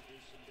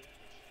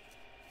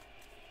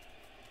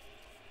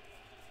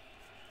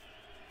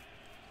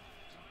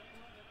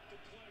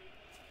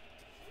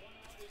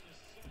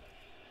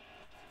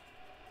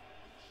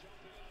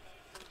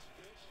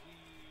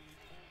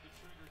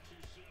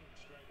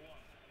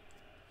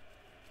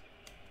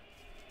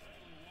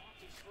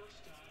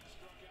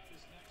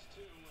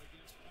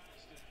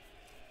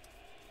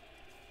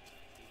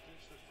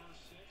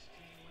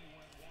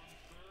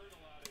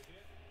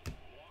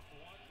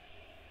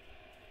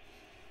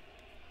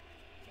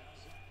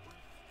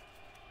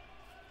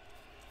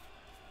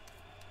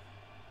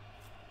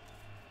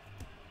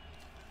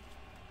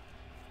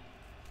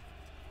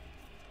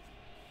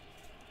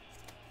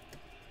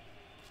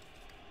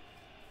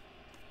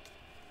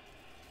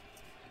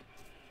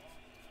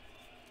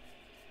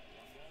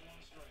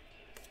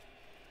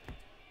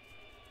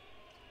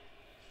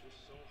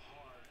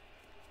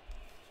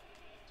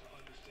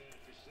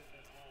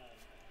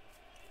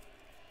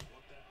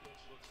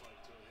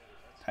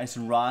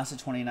 Tyson Ross at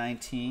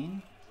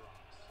 2019.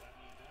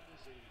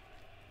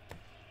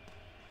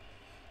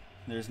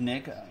 There's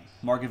Nick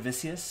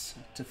Margavicius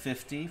to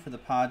 50 for the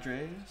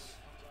Padres.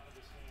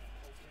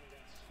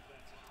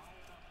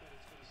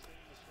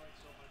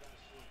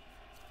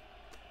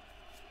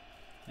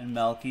 And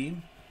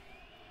Melky.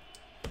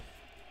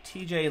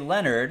 TJ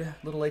Leonard, a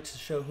little late to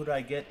show who do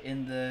I get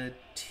in the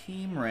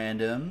team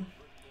random.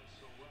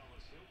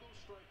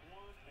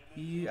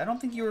 I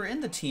don't think you were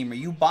in the team.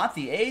 You bought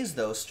the A's,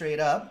 though, straight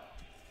up.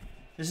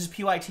 This is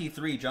PYT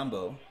 3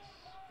 Jumbo.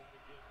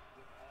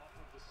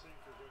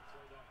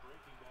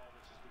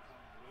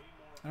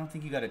 I don't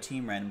think you got a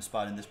team random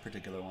spot in this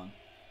particular one.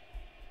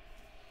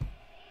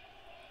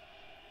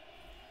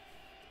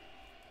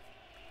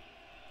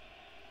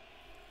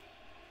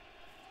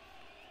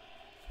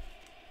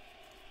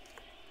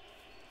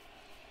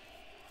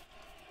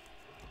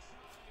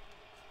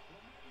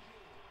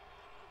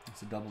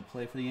 It's a double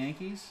play for the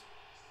Yankees.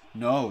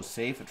 No,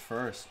 safe at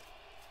first.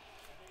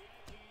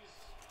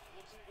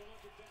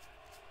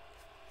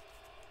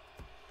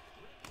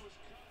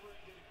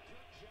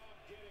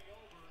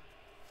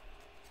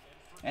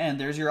 And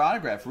there's your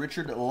autograph.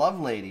 Richard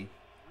Lovelady.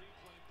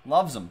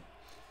 Loves him.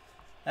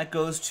 That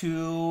goes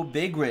to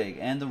Big Rig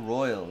and the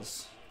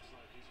Royals.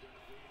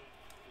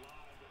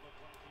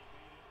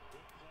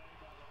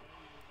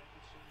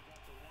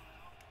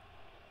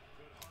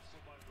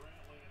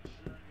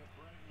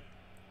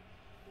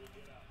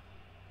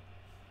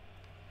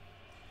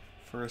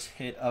 First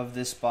hit of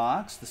this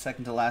box. The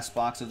second to last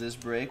box of this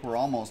break. We're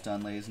almost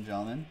done, ladies and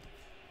gentlemen.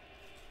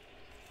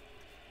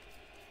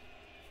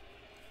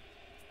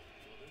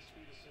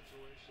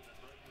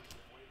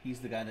 He's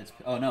the guy that's...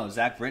 Oh, no.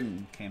 Zach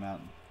Britton came out.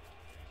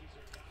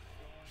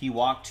 He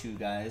walked 2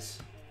 guys.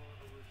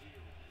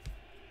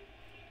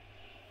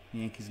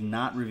 The Yankees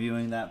not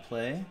reviewing that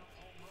play.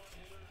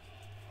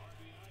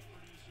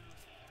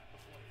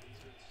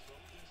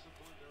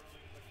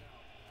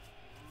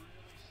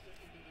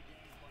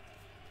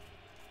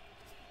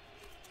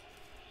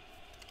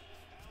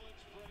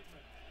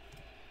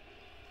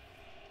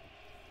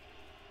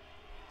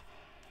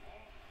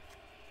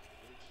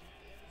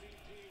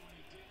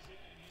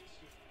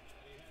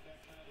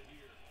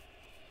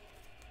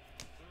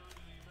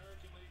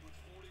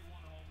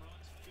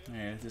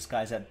 There, this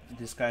guy's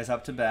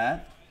up to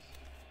bat.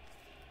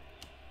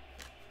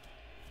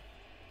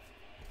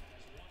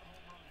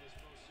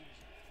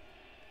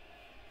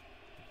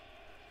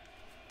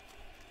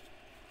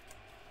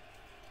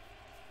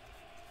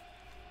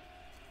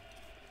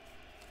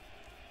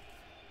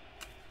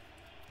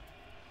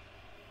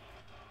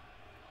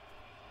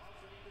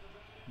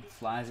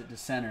 Flies it to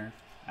center.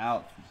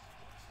 Out.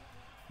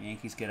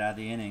 Yankees get out of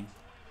the inning.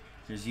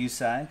 There's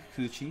Yusei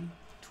Kikuchi,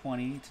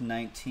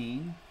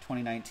 20/19,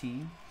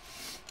 2019.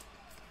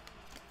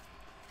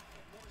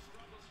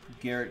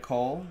 Garrett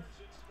Cole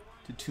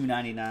to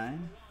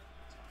 299.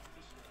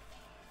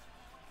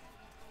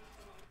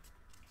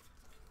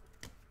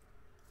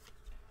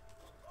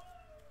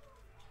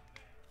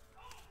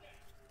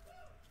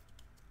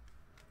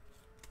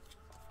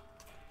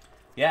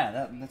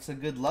 Yeah, that's a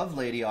good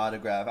Lovelady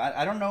autograph.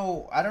 I don't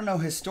know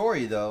his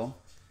story though.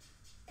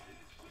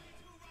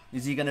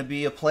 Is he gonna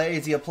be a play?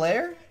 Is he a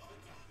player?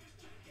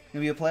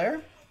 Gonna be a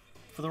player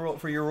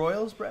for your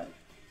Royals, Brett?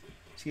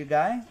 Is he a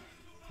guy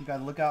you got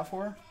to look out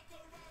for?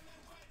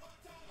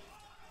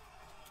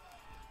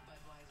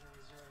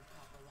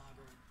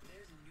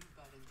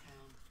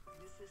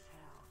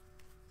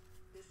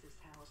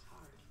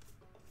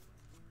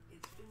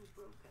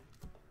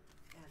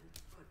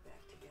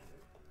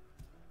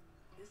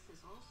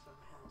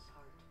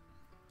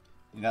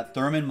 We got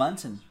Thurman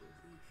Munson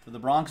for the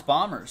Bronx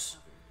Bombers.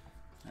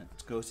 That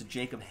goes to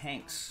Jacob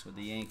Hanks with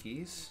the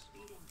Yankees.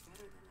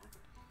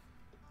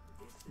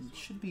 It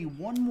should be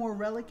one more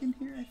relic in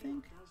here, I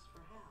think.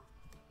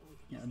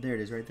 Yeah, there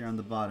it is, right there on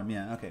the bottom.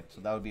 Yeah, okay.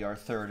 So that would be our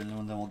third, and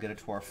then we'll get it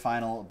to our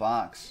final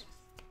box.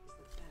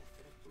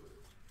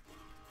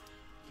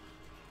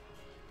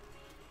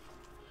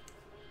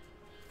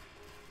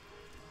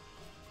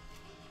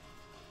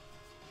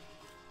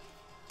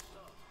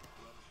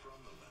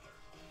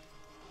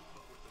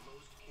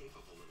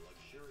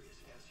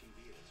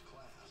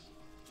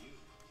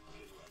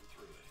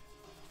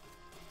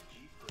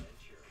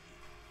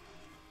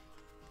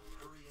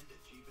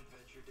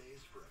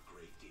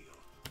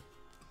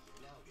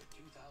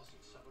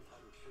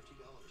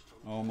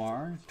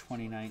 Omar,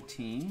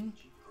 2019.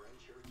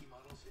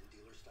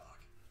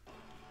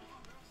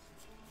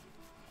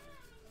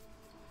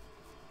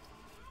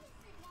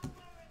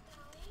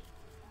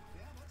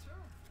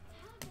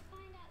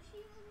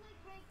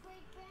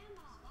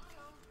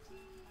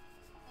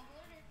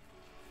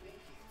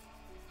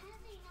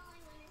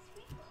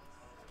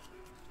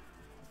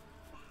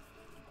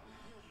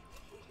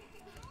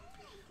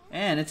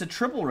 And it's a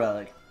triple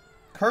relic.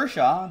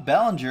 Kershaw,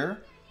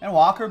 Bellinger, and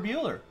Walker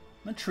Buehler.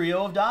 A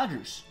trio of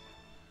Dodgers.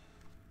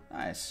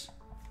 Nice.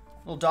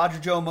 Little Dodger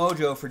Joe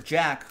mojo for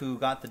Jack, who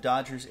got the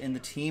Dodgers in the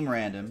team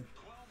random.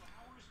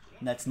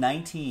 And that's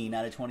 19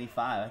 out of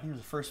 25. I think it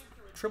was the first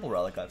triple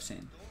relic I've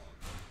seen.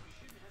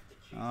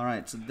 All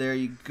right, so there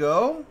you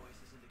go.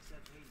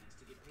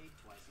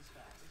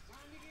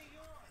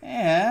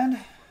 And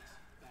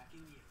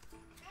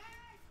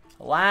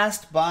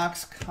last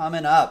box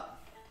coming up.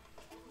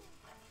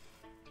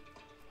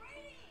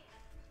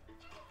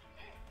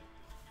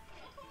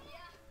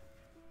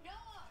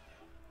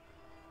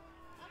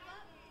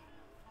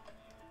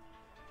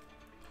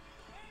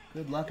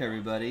 Good luck,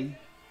 everybody.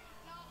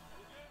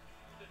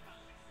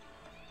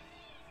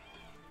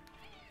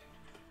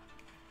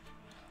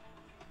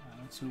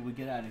 Let's see what we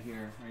get out of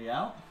here. Are you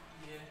out?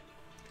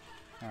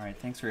 Yeah. All right,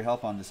 thanks for your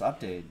help on this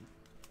update.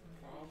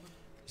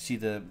 See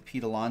the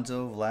Pete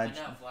Alonso, Vlad, I know,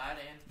 Vlad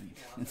and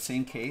Pete in the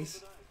same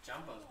case?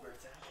 Jumbo's where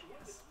it's at.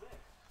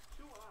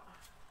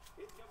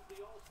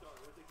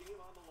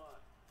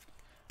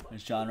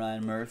 There's John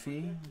Ryan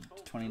Murphy,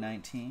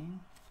 2019.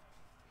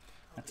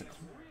 That's a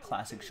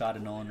classic shot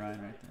of Nolan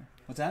Ryan right there.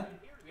 What's that?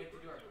 We have to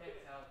do our picks.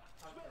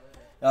 I'll talk to you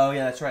later. Oh,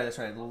 yeah, that's right, that's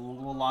right.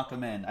 We'll lock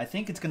them in. I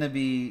think it's going to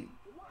be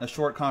a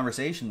short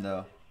conversation,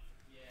 though.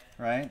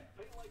 Right?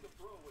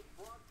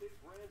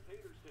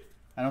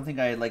 I don't think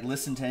I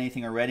listened to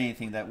anything or read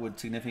anything that would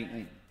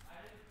significantly...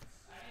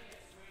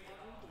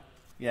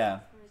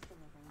 Yeah.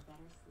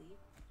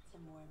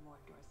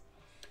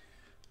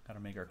 Got to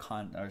make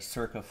our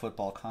circa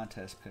football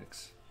contest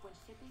picks.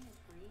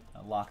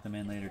 I'll lock them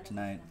in later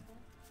tonight.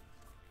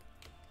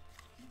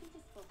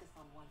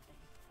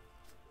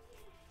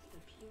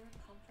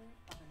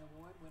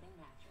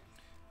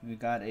 We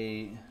got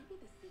a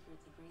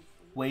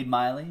Wade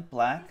Miley,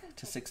 black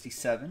to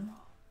 67.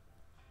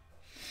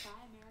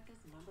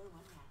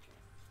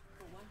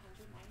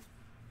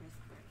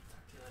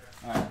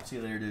 All right, see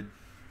you later, dude.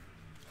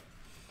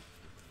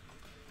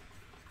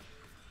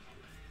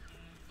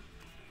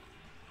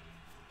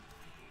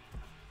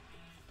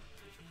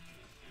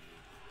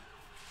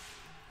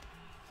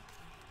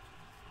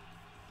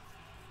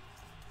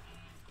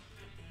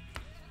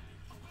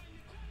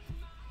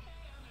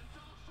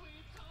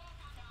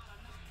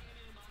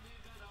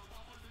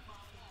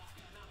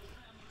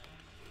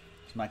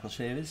 It's Michael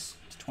Chavis,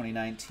 it's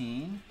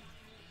 2019.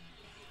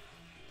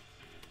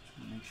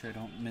 Make sure I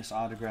don't miss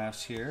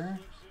autographs here.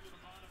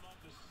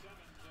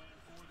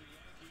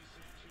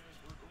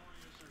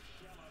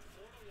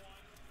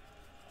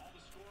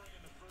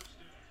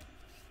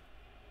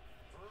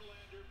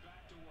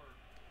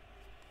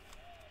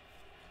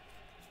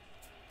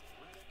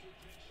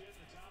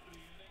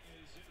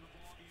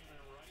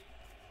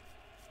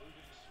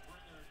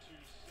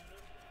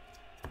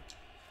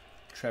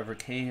 Trevor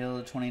Cahill,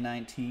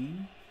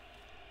 2019.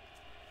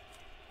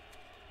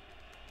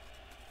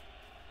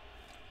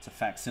 It's a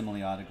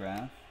facsimile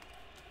autograph.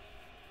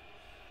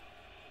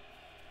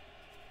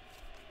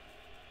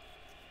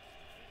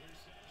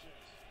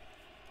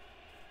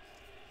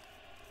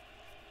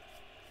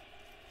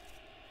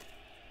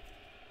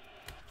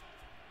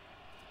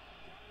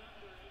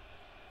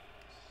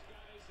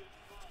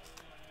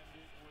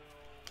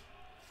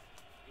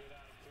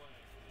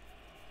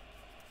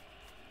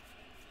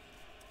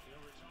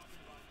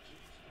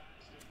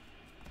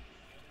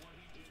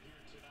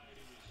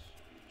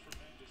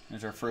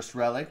 There's our first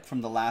relic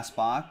from the last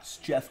box.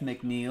 Jeff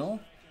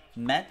McNeil,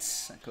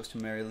 Mets. That goes to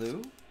Mary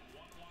Lou.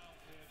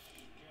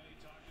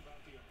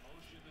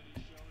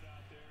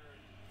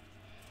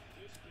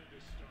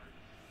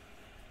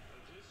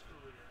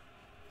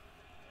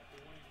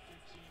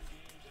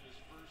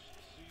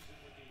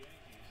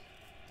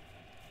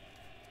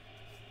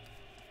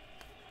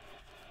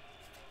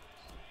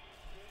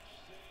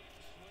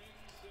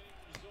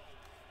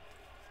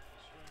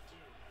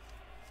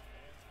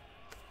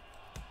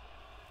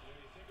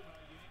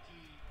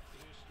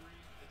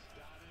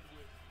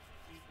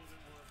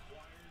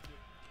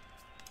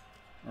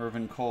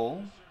 Irvin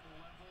Cole.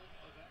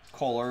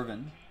 Cole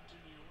Irvin.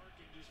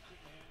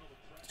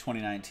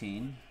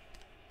 2019.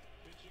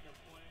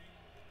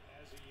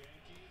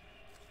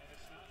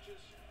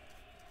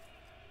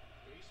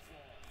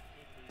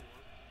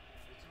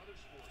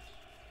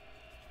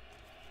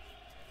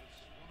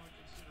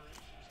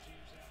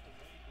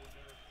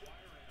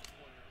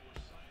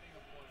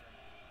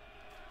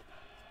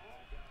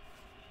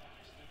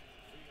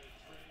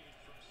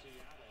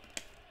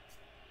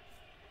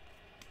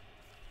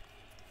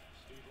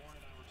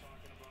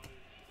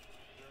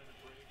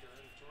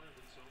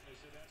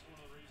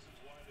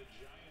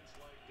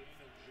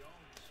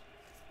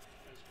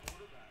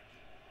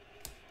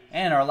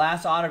 And our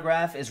last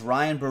autograph is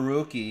Ryan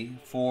Barucki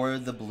for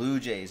the Blue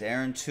Jays.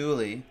 Aaron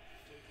Tooley.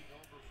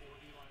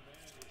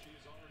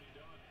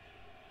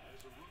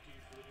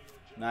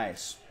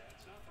 Nice.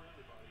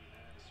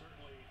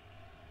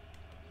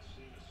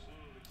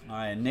 All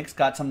right, Nick's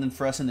got something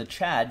for us in the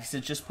chat. He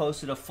said just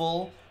posted a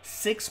full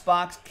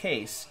 6-box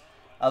case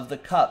of the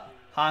Cup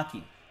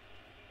hockey.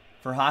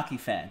 for hockey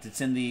fans. It's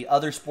in the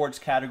other sports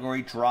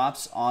category,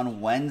 drops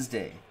on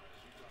Wednesday.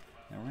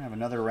 And we're going to have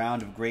another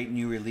round of great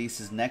new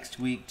releases next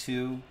week,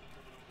 too.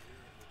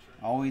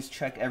 Always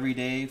check every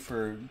day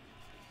for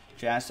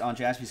on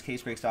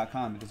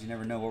jaspyscasebreaks.com because you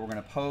never know what we're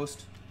going to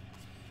post,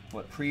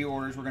 what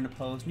pre-orders we're going to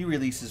post. New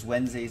releases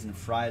Wednesdays and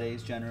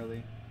Fridays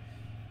generally.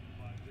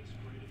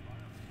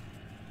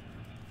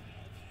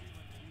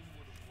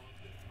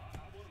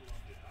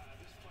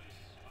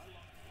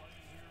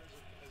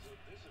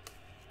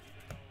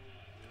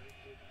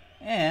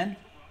 And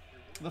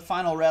the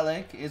final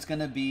relic is going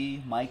to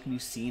be Mike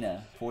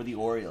Mussina for the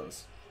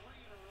Orioles.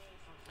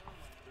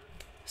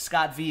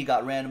 Scott V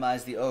got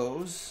randomized the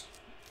O's.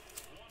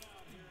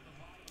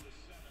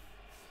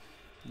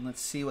 And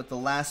let's see what the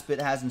last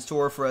bit has in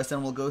store for us.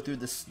 Then we'll go through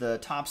the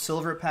top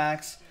silver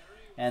packs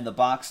and the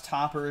box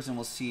toppers, and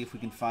we'll see if we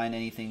can find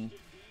anything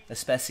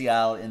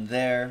especial in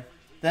there.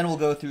 Then we'll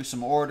go through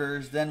some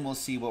orders. Then we'll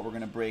see what we're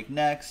going to break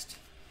next.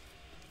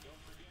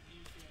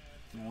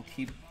 And we'll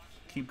keep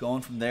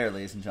going from there,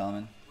 ladies and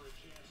gentlemen.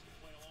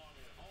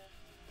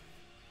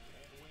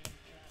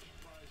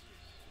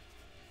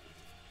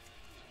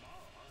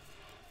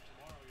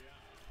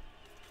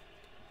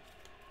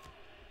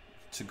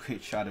 It's a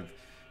great shot of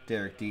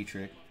Derek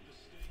Dietrich.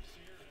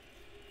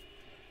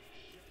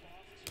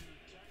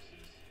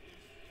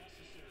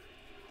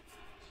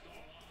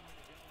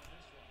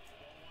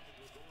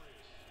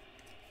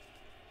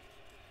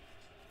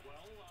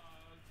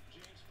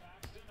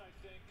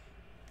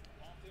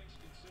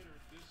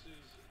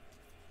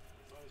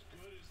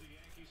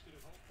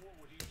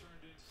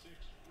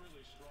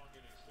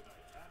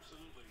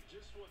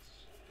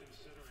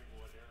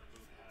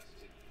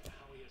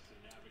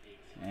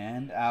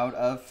 And out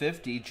of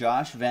 50,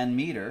 Josh Van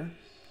Meter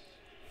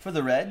for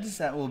the Reds.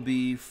 That will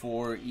be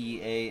for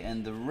EA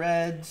and the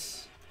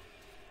Reds.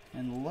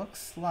 And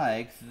looks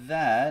like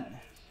that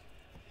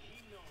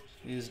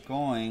is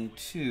going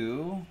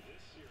to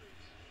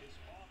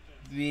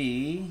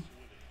be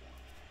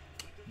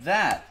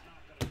that.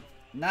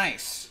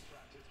 Nice.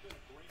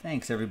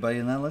 Thanks, everybody.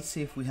 And then let's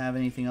see if we have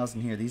anything else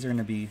in here. These are going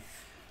to be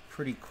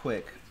pretty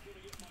quick.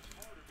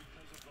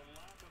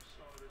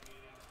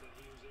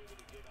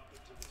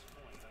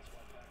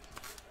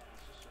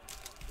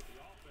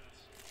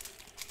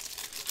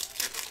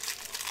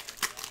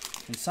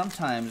 And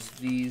sometimes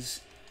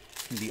these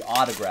can be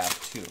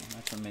autographed too.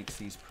 That's what makes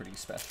these pretty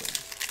special.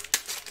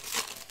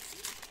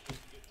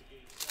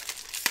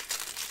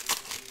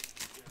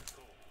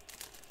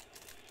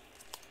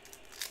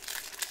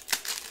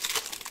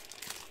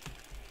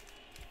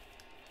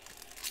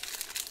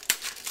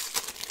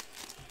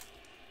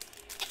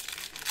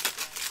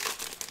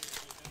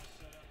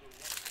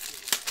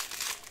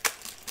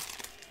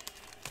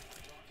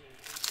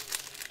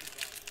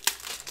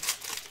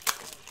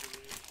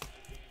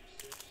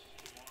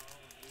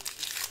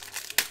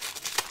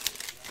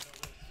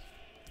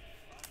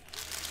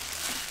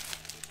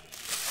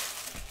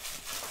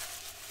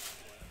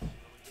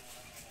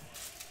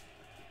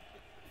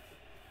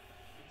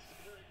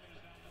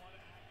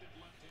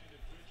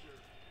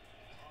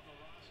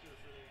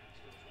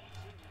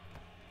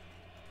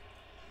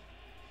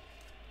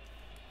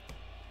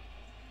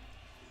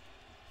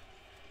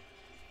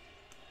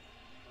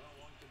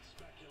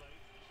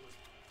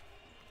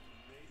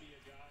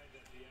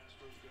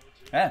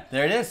 Yeah,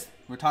 there it is.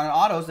 We're talking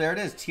autos. There it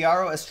is.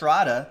 Tiaro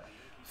Estrada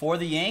for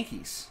the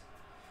Yankees.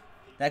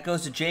 That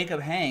goes to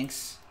Jacob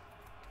Hanks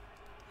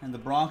and the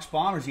Bronx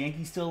Bombers.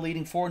 Yankees still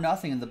leading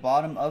 4-0 in the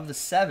bottom of the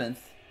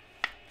 7th.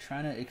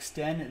 Trying to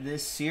extend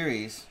this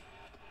series.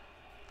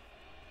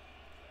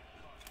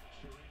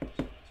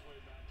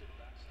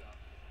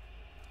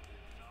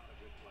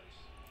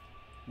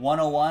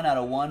 $101 out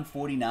of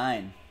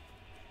 149.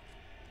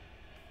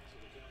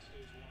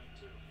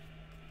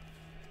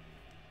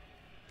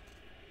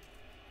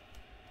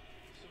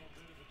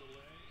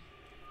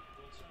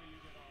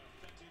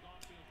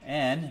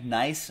 And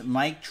nice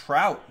Mike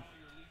Trout.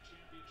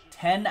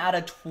 10 out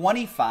of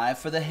 25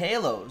 for the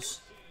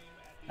Halos.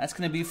 That's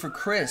going to be for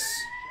Chris.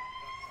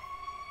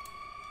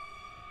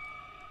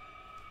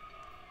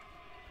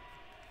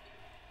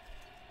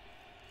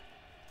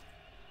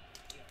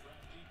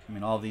 I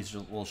mean, all these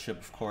will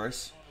ship, of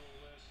course.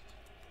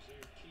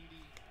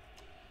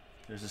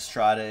 There's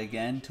Estrada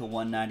again to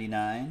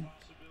 199.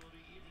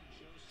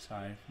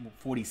 Sorry,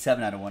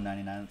 47 out of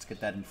 199. Let's get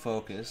that in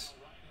focus.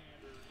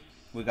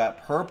 We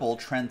got purple,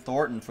 Trent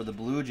Thornton for the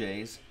Blue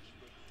Jays.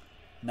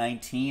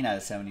 19 out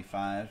of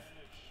 75.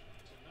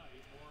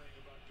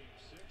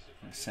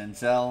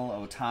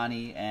 Senzel,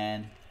 Otani,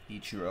 and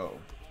Ichiro.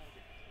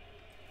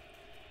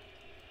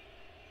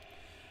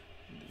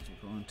 These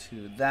are going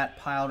to that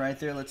pile right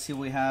there. Let's see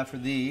what we have for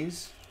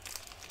these.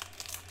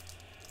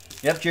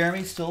 Yep,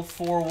 Jeremy, still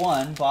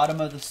 4-1.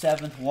 Bottom of the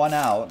 7th, 1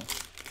 out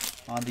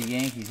on the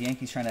Yankees.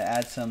 Yankees trying to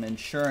add some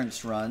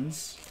insurance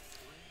runs.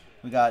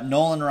 We got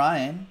Nolan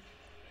Ryan.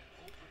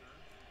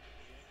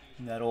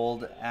 That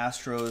old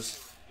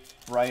Astros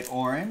bright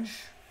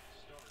orange.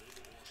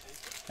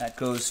 That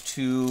goes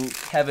to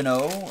Kevin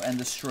O and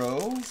the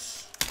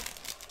Stros.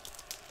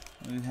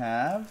 We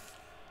have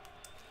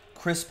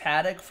Chris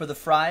Paddock for the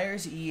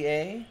Friars,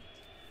 EA,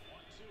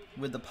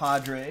 with the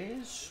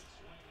Padres.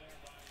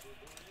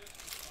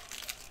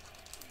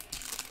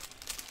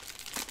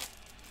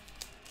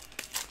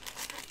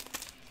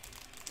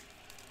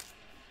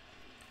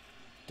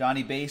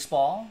 Donnie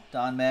Baseball,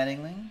 Don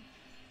Mattingly.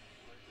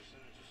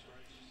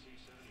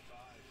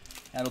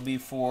 That'll be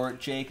for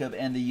Jacob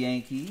and the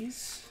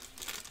Yankees.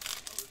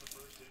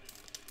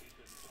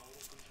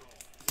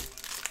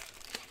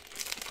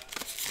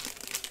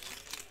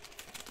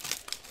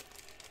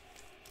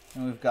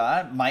 And we've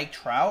got Mike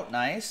Trout,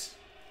 nice.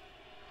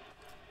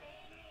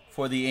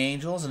 For the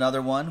Angels,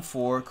 another one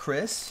for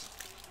Chris.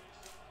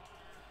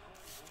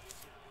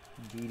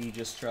 Beatty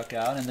just struck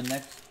out in the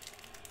next.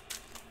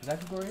 Is that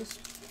Gregorius?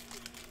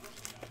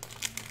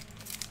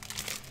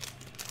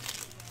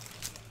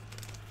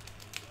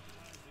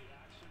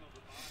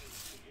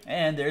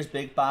 And there's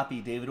Big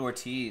Boppy, David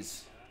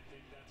Ortiz.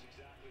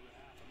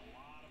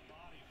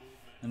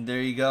 And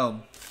there you go.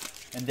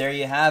 And there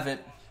you have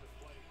it.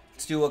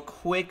 Let's do a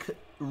quick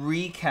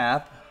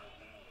recap.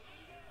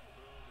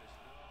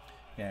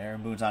 Yeah,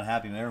 Aaron Boone's not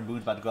happy. Aaron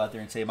Boone's about to go out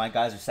there and say, my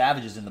guys are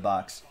savages in the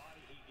box.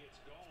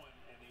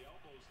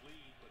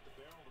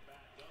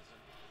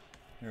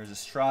 There's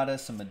Estrada,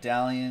 some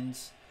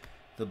medallions,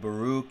 the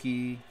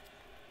Baruki.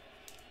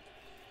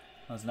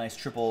 That was a nice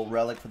triple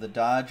relic for the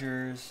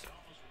Dodgers.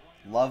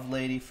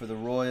 Lovelady for the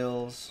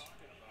Royals.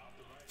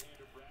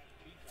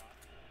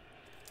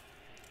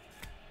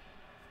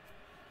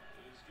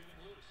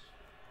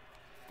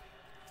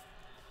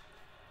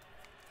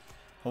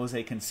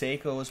 Jose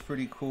Canseco was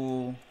pretty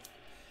cool.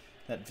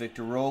 That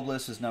Victor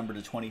Robles is numbered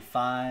to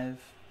 25.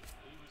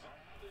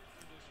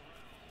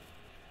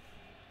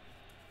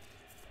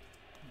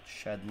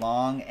 Shed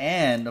Long.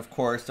 And, of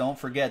course, don't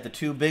forget the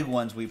two big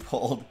ones we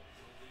pulled.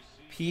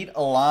 Pete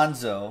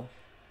Alonso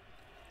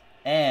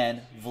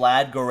and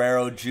Vlad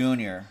Guerrero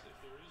Jr.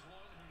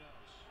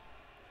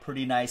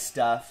 Pretty nice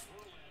stuff.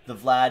 The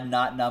Vlad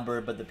not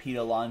numbered, but the Pete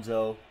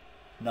Alonso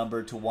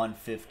numbered to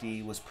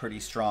 150 was pretty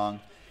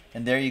strong.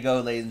 And there you go,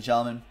 ladies and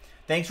gentlemen.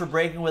 Thanks for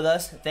breaking with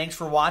us. Thanks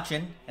for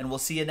watching. And we'll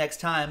see you next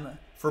time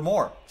for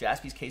more.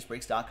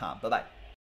 JaspysCaseBreaks.com. Bye-bye.